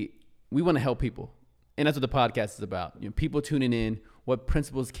 we want to help people. And that's what the podcast is about. People tuning in, what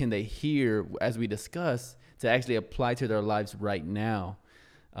principles can they hear as we discuss to actually apply to their lives right now?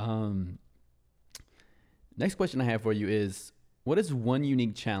 Next question I have for you is, what is one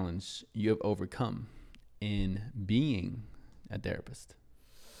unique challenge you have overcome in being a therapist?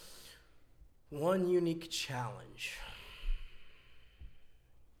 One unique challenge.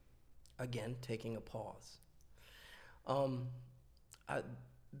 Again, taking a pause.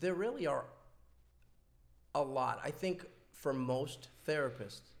 There really are a lot. I think for most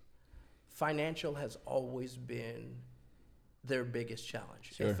therapists, financial has always been their biggest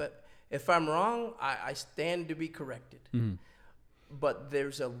challenge. Sure. If I'm wrong, I stand to be corrected. Mm-hmm. But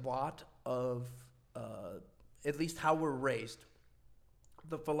there's a lot of, at least how we're raised,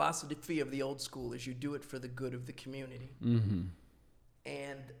 the philosophy of the old school is you do it for the good of the community. Mm-hmm.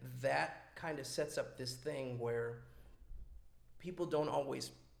 And that kind of sets up this thing where people don't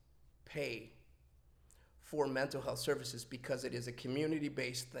always pay for mental health services because it is a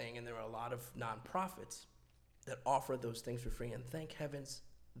community-based thing, and there are a lot of nonprofits that offer those things for free, and thank heavens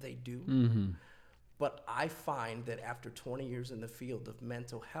they do. Mm-hmm. But I find that after 20 years in the field of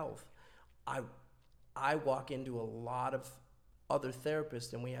mental health, I walk into a lot of other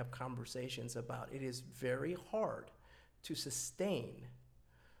therapists and we have conversations about it is very hard to sustain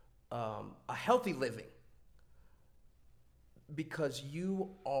a healthy living because you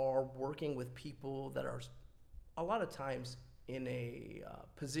are working with people that are a lot of times in a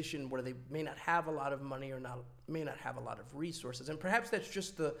position where they may not have a lot of money or may not have a lot of resources. And perhaps that's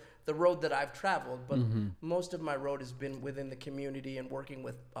just the road that I've traveled, but most of my road has been within the community and working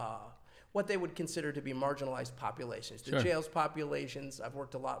with what they would consider to be marginalized populations. The jails populations, I've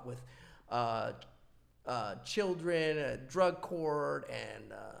worked a lot with children, drug court,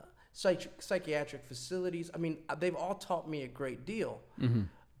 and psychiatric facilities. I mean, they've all taught me a great deal. Mm-hmm.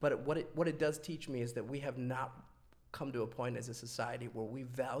 But what it does teach me is that we have not come to a point as a society where we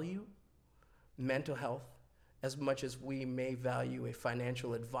value mental health as much as we may value a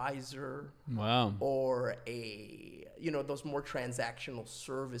financial advisor. Wow. Or those more transactional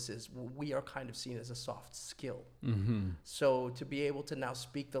services. We are kind of seen as a soft skill. Mm-hmm. So to be able to now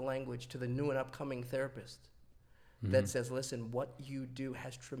speak the language to the new and upcoming therapist that says, listen, what you do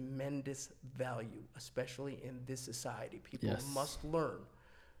has tremendous value, especially in this society. People must learn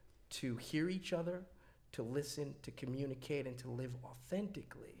to hear each other, to listen, to communicate, and to live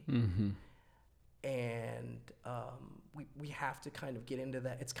authentically. Mm-hmm. And we have to kind of get into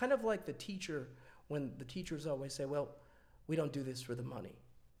that. It's kind of like the teacher, when the teachers always say, well, we don't do this for the money.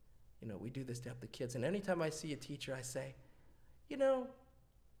 We do this to help the kids. And anytime I see a teacher, I say, I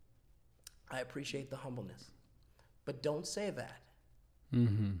appreciate the humbleness. But don't say that.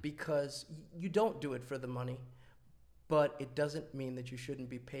 Mm-hmm. Because you don't do it for the money, but it doesn't mean that you shouldn't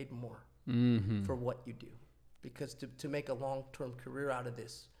be paid more for what you do. Because to make a long-term career out of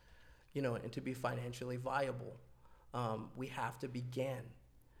this, and to be financially viable, we have to begin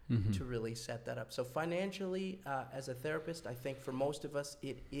to really set that up. So financially, as a therapist, I think for most of us,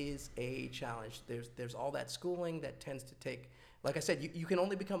 it is a challenge. There's all that schooling that tends to take, like I said, you can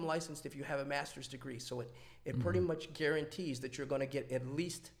only become licensed if you have a master's degree. So it pretty much guarantees that you're going to get at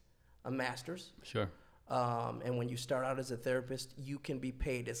least a master's. Sure. And when you start out as a therapist, you can be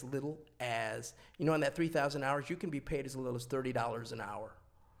paid as little as, on that 3,000 hours, you can be paid as little as $30 an hour.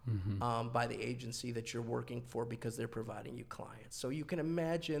 By the agency that you're working for because they're providing you clients. So you can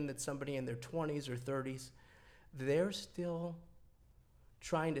imagine that somebody in their 20s or 30s, they're still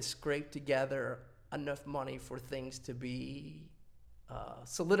trying to scrape together enough money for things to be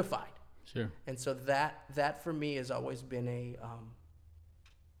solidified. Sure. And so that for me has always been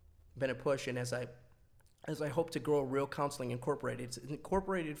a push. And as I hope to grow Real Counseling Incorporated, it's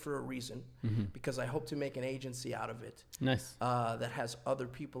incorporated for a reason because I hope to make an agency out of it. Nice. That has other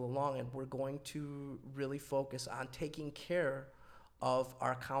people along, and we're going to really focus on taking care of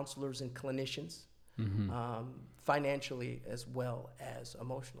our counselors and clinicians financially as well as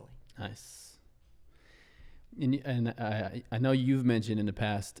emotionally. Nice. And I know you've mentioned in the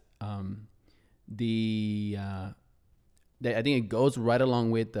past that I think it goes right along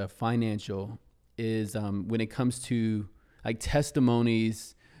with the financial is when it comes to like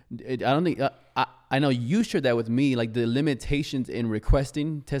testimonies. I don't think I know you shared that with me, like the limitations in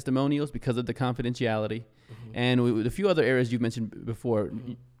requesting testimonials because of the confidentiality, and with a few other areas you've mentioned before.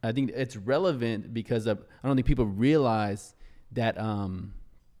 I think it's relevant because I don't think people realize that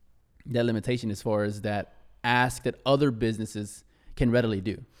that limitation as far as that ask that other businesses can readily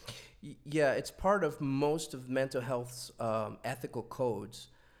do. Yeah, it's part of most of mental health's ethical codes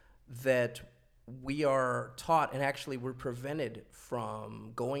that we are taught, and actually we're prevented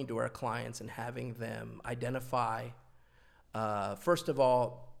from going to our clients and having them identify, first of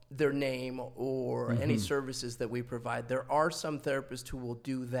all, their name or any services that we provide. There are some therapists who will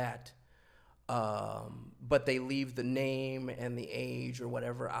do that, but they leave the name and the age or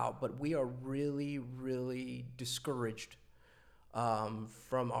whatever out. But we are really, really discouraged in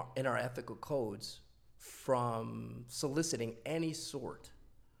our ethical codes from soliciting any sort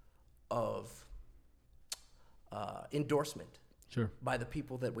of endorsement by the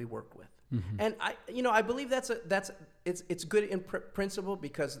people that we work with. And I believe it's good in principle,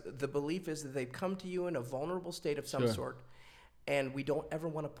 because the belief is that they've come to you in a vulnerable state of some sort, and we don't ever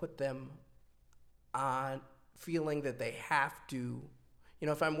want to put them on feeling that they have to.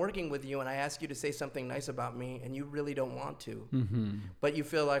 If I'm working with you and I ask you to say something nice about me and you really don't want to, but you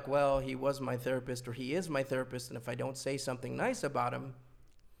feel like, well, he was my therapist or he is my therapist, and if I don't say something nice about him,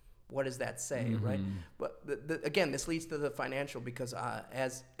 what does that say, right? But again, this leads to the financial, because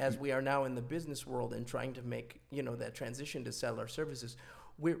as we are now in the business world and trying to make that transition to sell our services,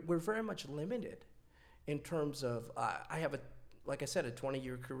 we're very much limited in terms of I have like I said, a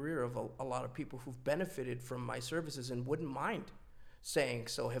 20-year career of a lot of people who've benefited from my services and wouldn't mind saying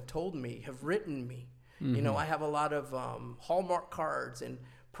so, have told me, have written me. I have a lot of Hallmark cards and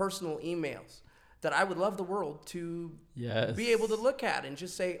personal emails that I would love the world to be able to look at and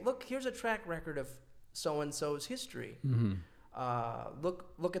just say, look, here's a track record of so-and-so's history.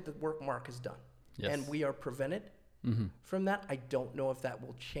 Look at the work Mark has done. Yes. And we are prevented from that. I don't know if that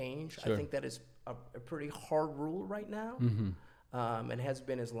will change. I think that is a pretty hard rule right now, and has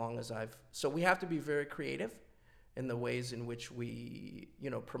been as long as so we have to be very creative in the ways in which we,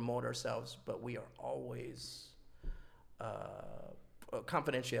 promote ourselves, but we are always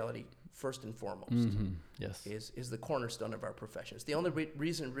confidentiality first and foremost. Yes, is the cornerstone of our profession. It's the only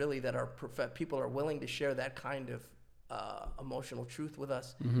reason really that our people are willing to share that kind of emotional truth with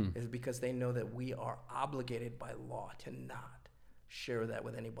us is because they know that we are obligated by law to not share that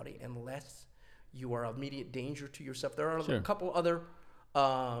with anybody unless you are immediate danger to yourself. There are a couple other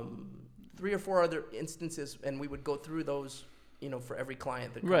 3 or 4 other instances, and we would go through those, for every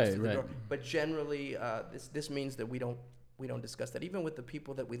client that comes to the door. But generally, this means that we don't discuss that, even with the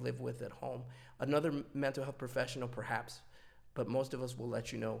people that we live with at home. Another mental health professional, perhaps, but most of us will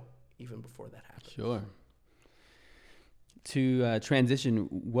let you know even before that happens. Sure. To transition,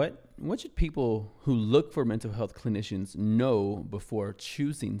 what should people who look for mental health clinicians know before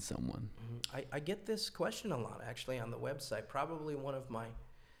choosing someone? I get this question a lot, actually, on the website. Probably one of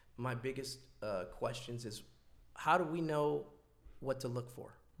my biggest questions is, how do we know what to look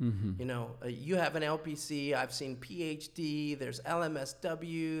for? You have an LPC, I've seen PhD, there's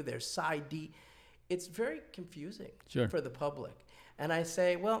LMSW, there's PsyD. It's very confusing for the public. And I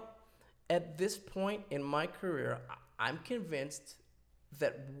say, well, at this point in my career, I'm convinced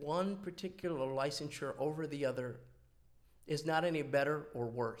that one particular licensure over the other is not any better or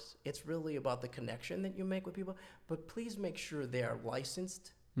worse. It's really about the connection that you make with people. But please make sure they are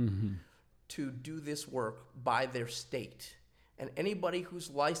licensed to do this work by their state. And anybody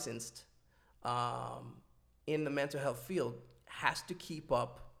who's licensed in the mental health field has to keep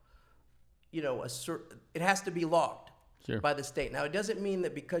up, it has to be logged by the state. Now, it doesn't mean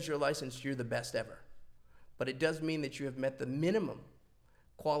that because you're licensed, you're the best ever. But it does mean that you have met the minimum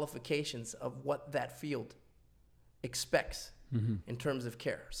qualifications of what that field expects in terms of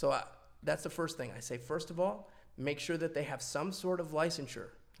care. So that's the first thing I say. First of all, make sure that they have some sort of licensure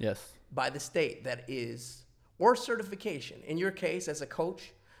by the state that is, or certification. In your case, as a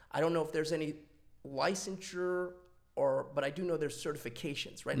coach, I don't know if there's any licensure, but I do know there's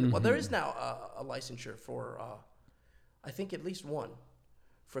certifications, right? Well, there is now a licensure for, I think, at least one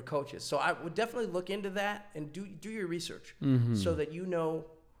for coaches. So I would definitely look into that and do your research so that you know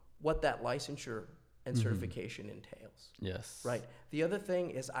what that licensure and certification entails. Yes. Right. The other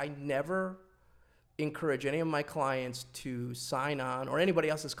thing is, I never encourage any of my clients to sign on, or anybody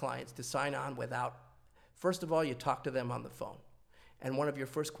else's clients to sign on without, first of all, you talk to them on the phone. And one of your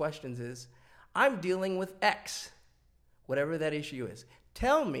first questions is, I'm dealing with X, whatever that issue is.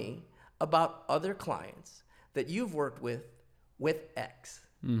 Tell me about other clients that you've worked with X.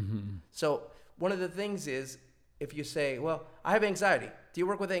 So one of the things is, if you say, well, I have anxiety. Do you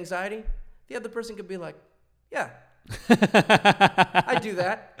work with anxiety? The other person could be like, yeah, I do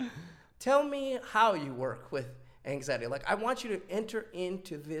that. Tell me how you work with anxiety. Like, I want you to enter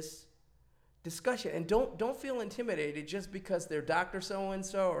into this discussion, and don't feel intimidated just because they're Dr.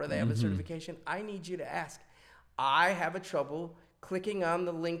 So-and-so or they have a certification. I need you to ask. I have a trouble clicking on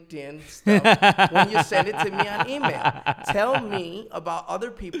the LinkedIn stuff when you send it to me on email. Tell me about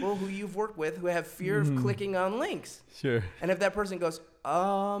other people who you've worked with who have fear of clicking on links. Sure. And if that person goes,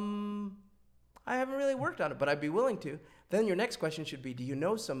 I haven't really worked on it, but I'd be willing to, then your next question should be, do you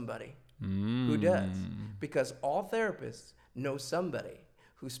know somebody who does? Because all therapists know somebody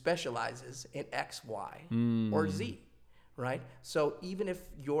who specializes in X, Y, or Z, right? So even if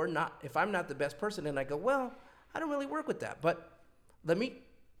I'm not the best person, and I go, well, I don't really work with that, but let me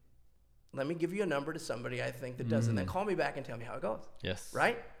give you a number to somebody I think that does, and then call me back and tell me how it goes. Yes.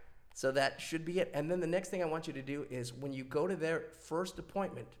 Right? So that should be it. And then the next thing I want you to do is when you go to their first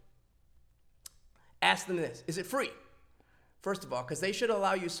appointment, ask them this: is it free? First of all, because they should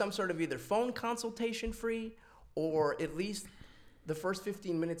allow you some sort of either phone consultation free or at least the first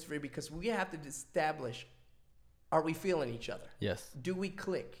 15 minutes free, because we have to establish, are we feeling each other? Yes. Do we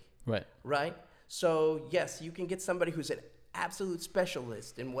click? Right. Right? So yes, you can get somebody who's an absolute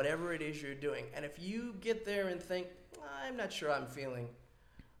specialist in whatever it is you're doing. And if you get there and think, I'm not sure I'm feeling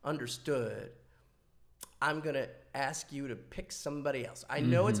understood, I'm going to ask you to pick somebody else. I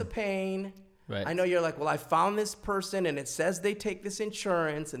know it's a pain. Right. I know you're like, well, I found this person and it says they take this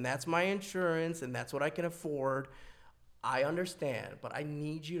insurance and that's my insurance and that's what I can afford. I understand, but I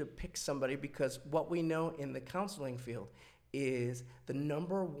need you to pick somebody, because what we know in the counseling field is the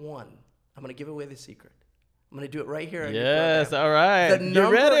number one. I'm going to give away the secret. I'm going to do it right here. Yes, all right.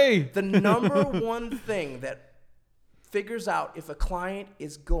 Get ready. The number one thing that figures out if a client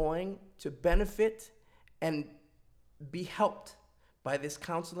is going to benefit and be helped by this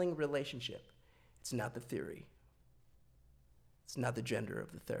counseling relationship, it's not the theory. It's not the gender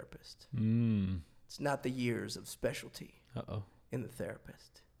of the therapist. It's not the years of specialty in the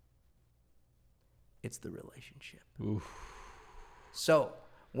therapist. It's the relationship. Oof. So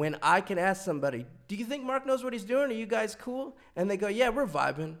when I can ask somebody, do you think Mark knows what he's doing? Are you guys cool? And they go, yeah, we're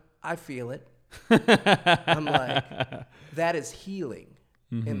vibing. I feel it. I'm like, that is healing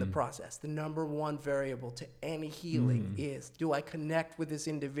in the process. The number one variable to any healing is, do I connect with this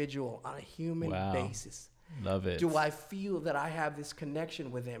individual on a human basis? Love it. Do I feel that I have this connection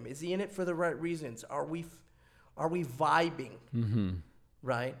with him? Is he in it for the right reasons? Are we vibing?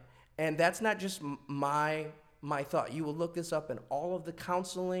 Right? And that's not just my thought. You will look this up in all of the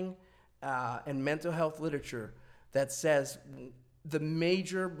counseling and mental health literature that says the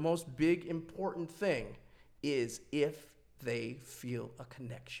major, most big, important thing is if they feel a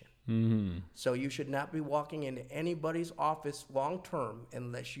connection. So you should not be walking into anybody's office long term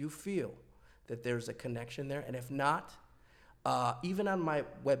unless you feel that there's a connection there. And if not, even on my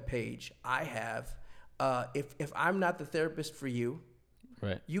webpage, I have, if I'm not the therapist for you,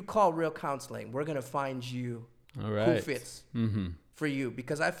 you call Real Counseling. We're going to find you who fits for you.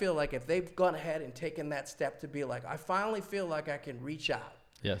 Because I feel like if they've gone ahead and taken that step to be like, I finally feel like I can reach out.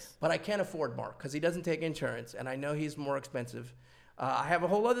 Yes. But I can't afford Mark because he doesn't take insurance, and I know he's more expensive. I have a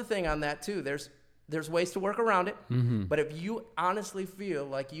whole other thing on that too. There's ways to work around it. But if you honestly feel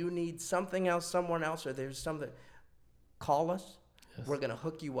like you need something else, someone else, or there's something, call us. Yes. We're going to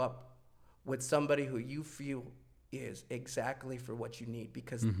hook you up with somebody who you feel is exactly for what you need,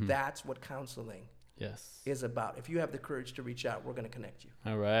 because that's what counseling is about. If you have the courage to reach out, we're going to connect you.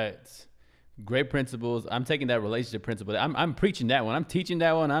 All right. Great principles. I'm taking that relationship principle. I'm preaching that one. I'm teaching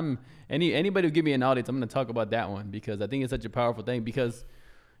that one. Anybody who give me an audience, I'm going to talk about that one, because I think it's such a powerful thing, because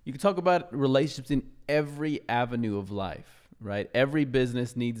you can talk about relationships in every avenue of life, right? Every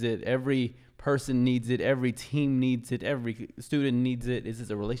business needs it. Every person needs it. Every team needs it. Every student needs it. This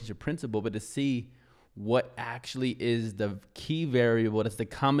is a relationship principle, but to see what actually is the key variable, that's the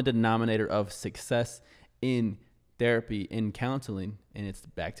common denominator of success in therapy, in counseling, and it's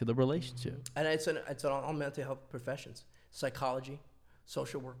back to the relationship. And it's on all mental health professions, psychology,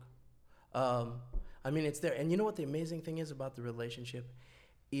 social work. I mean, it's there. And you know what the amazing thing is about the relationship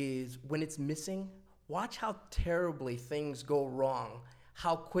is when it's missing, watch how terribly things go wrong,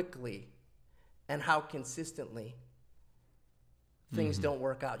 how quickly and how consistently things don't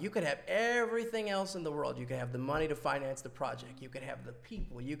work out. You could have everything else in the world. You could have the money to finance the project. You could have the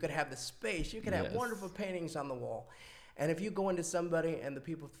people. You could have the space. You could have wonderful paintings on the wall. And if you go into somebody and the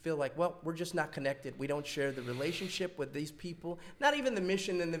people feel like, well, we're just not connected, we don't share the relationship with these people, not even the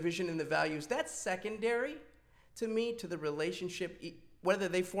mission and the vision and the values, that's secondary to me, to the relationship, whether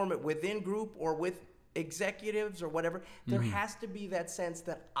they form it within group or with executives or whatever. There has to be that sense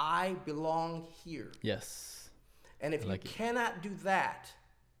that I belong here. Yes. And if you cannot do that,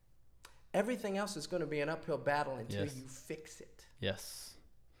 everything else is going to be an uphill battle until you fix it. Yes.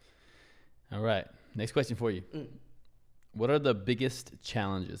 All right. Next question for you. What are the biggest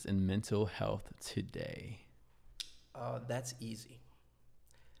challenges in mental health today? That's easy.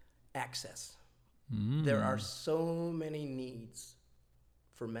 Access. There are so many needs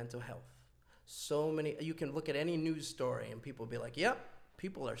for mental health. So many. You can look at any news story and people be like, yep,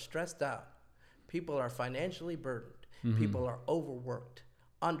 people are stressed out. People are financially burdened. People are overworked,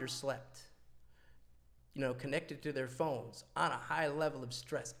 underslept, connected to their phones on a high level of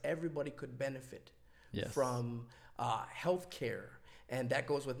stress. Everybody could benefit from health care, and that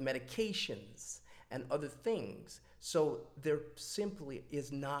goes with medications and other things. So there simply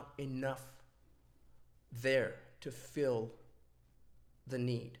is not enough there to fill the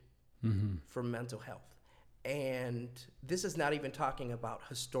need for mental health. And this is not even talking about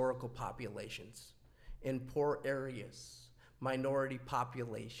historical populations in poor areas, minority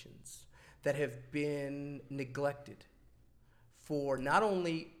populations that have been neglected for not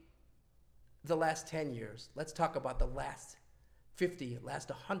only the last 10 years, let's talk about the last 50, last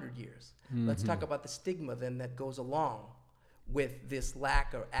 100 years. Let's talk about the stigma then that goes along with this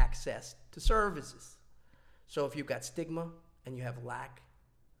lack of access to services. So if you've got stigma and you have lack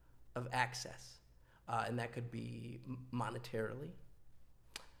of access, and that could be monetarily,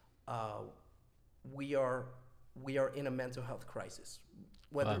 we are in a mental health crisis,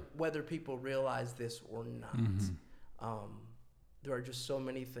 whether people realize this or not. There are just so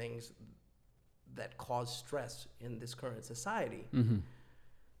many things that cause stress in this current society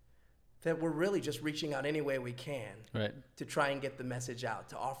that we're really just reaching out any way we can to try and get the message out,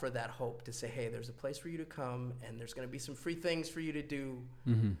 to offer that hope, to say, hey, there's a place for you to come, and there's going to be some free things for you to do.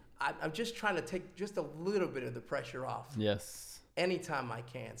 I'm just trying to take just a little bit of the pressure off. Yes. Anytime I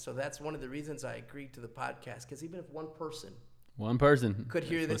can. So that's one of the reasons I agreed to the podcast, because even if one person could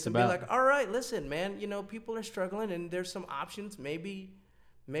hear this and be like, all right, listen, man, people are struggling and there's some options. Maybe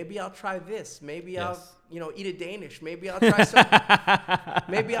I'll try this. Maybe I'll, eat a Danish. Maybe I'll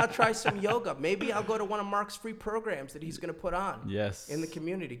try some yoga. Maybe I'll go to one of Mark's free programs that he's going to put on in the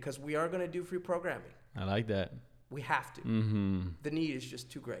community, because we are going to do free programming. I like that. We have to. The need is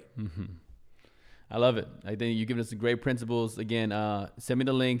just too great. I love it. I think you've given us some great principles. Again, send me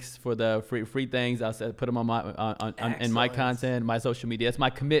the links for the free things. I'll put them on my in my content, my social media. That's my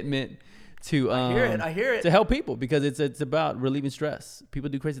commitment to I hear it. To help people, because it's about relieving stress. People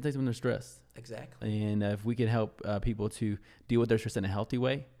do crazy things when they're stressed. Exactly. And if we can help people to deal with their stress in a healthy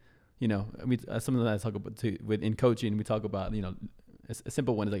way, something that I talk about too in coaching. We talk about a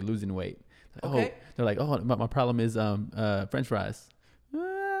simple one is like losing weight. Okay. They're like, my problem is French fries.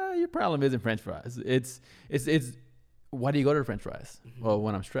 Your problem isn't French fries. It's why do you go to the French fries? Well,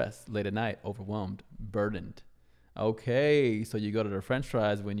 when I'm stressed, late at night, overwhelmed, burdened. Okay, so you go to the French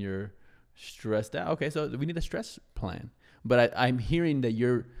fries when you're stressed out. Okay, so we need a stress plan. But I'm hearing that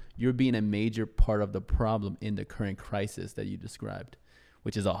you're being a major part of the problem in the current crisis that you described,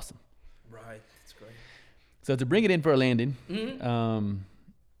 which is awesome. Right, that's great. So to bring it in for a landing, I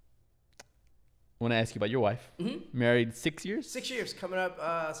want to ask you about your wife. Married 6 years? 6 years, coming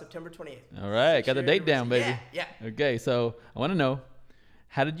up September 28th. All right, got the date down, baby. Yeah. Okay, so I want to know,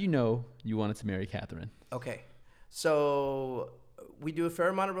 how did you know you wanted to marry Catherine? Okay, so we do a fair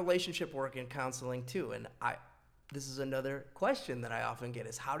amount of relationship work and counseling too, and this is another question that I often get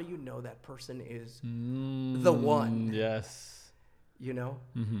is, how do you know that person is the one? Yes.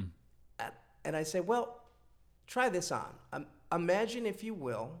 And I say, well, try this on. Imagine, if you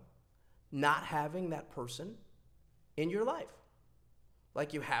will, not having that person in your life.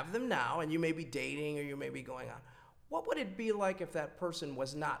 Like, you have them now and you may be dating or you may be going on. What would it be like if that person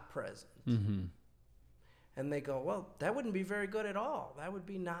was not present? And they go, well, that wouldn't be very good at all. That would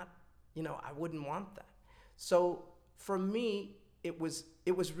be not, I wouldn't want that. So for me, it was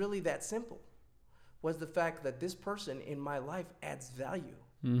really that simple, was the fact that this person in my life adds value,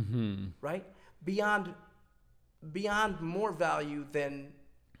 right? Beyond more value than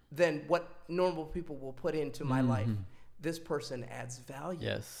what normal people will put into my life. This person adds value.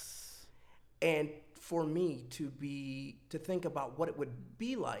 Yes. And for me to think about what it would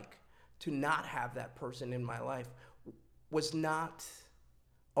be like to not have that person in my life was not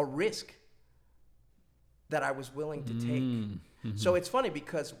a risk that I was willing to take. So it's funny,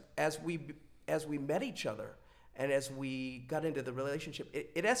 because as we met each other and as we got into the relationship,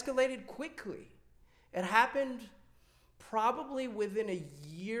 it escalated quickly. It happened probably within a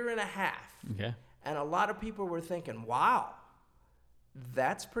year and a half. Okay. And a lot of people were thinking, wow,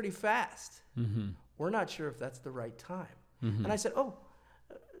 that's pretty fast. We're not sure if that's the right time. And I said,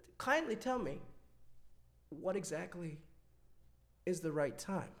 kindly tell me, what exactly is the right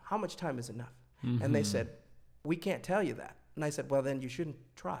time? How much time is enough? And they said, we can't tell you that. And I said, well, then you shouldn't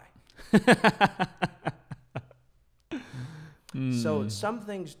try. So some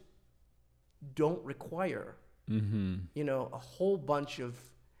things don't require You know, a whole bunch of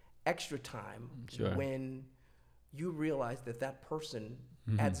extra time Sure. when you realize that that person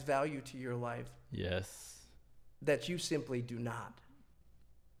adds value to your life Yes. that you simply do not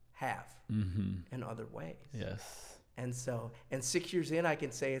have in other ways. Yes. And so, and 6 years in, I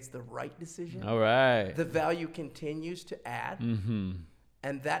can say it's the right decision. All right. The value continues to add.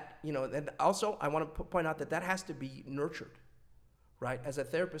 And that, you know, and also I want to point out that that has to be nurtured, right? As a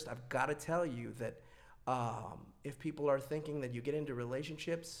therapist, I've got to tell you that if people are thinking that you get into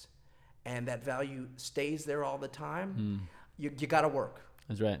relationships and that value stays there all the time, you got to work.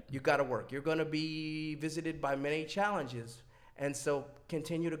 That's right. You got to work. You're going to be visited by many challenges. And so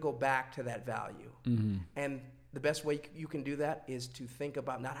continue to go back to that value. And the best way you can do that is to think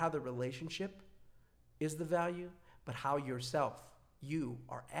about not how the relationship is the value, but how you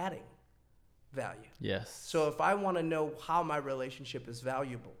are adding value. Yes. So if I want to know how my relationship is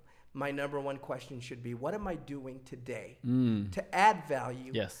valuable, my number one question should be, what am I doing today to add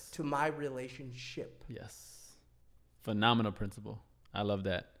value Yes. to my relationship? Yes. Phenomenal principle. I love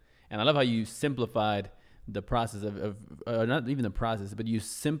that. And I love how you simplified the process of not even the process, but you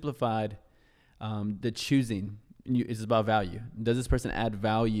simplified the choosing. It's about value. Does this person add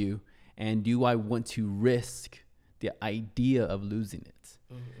value? And do I want to risk the idea of losing it?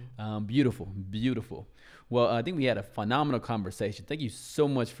 Beautiful, beautiful. Well, I think we had a phenomenal conversation. Thank you so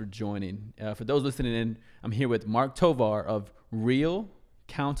much for joining. For those listening in, I'm here with Mark Tovar of Real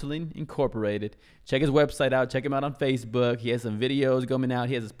Counseling Incorporated. Check his website out. Check him out on Facebook. He has some videos going out.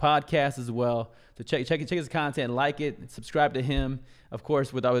 He has his podcast as well. So check his content, like it, subscribe to him. Of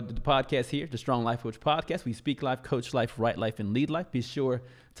course, with the podcast here, the Strong Life Coach Podcast, we speak life, coach life, write life, and lead life. Be sure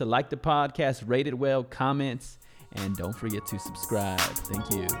to like the podcast, rate it well, comments, and don't forget to subscribe.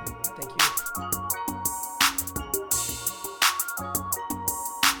 Thank you.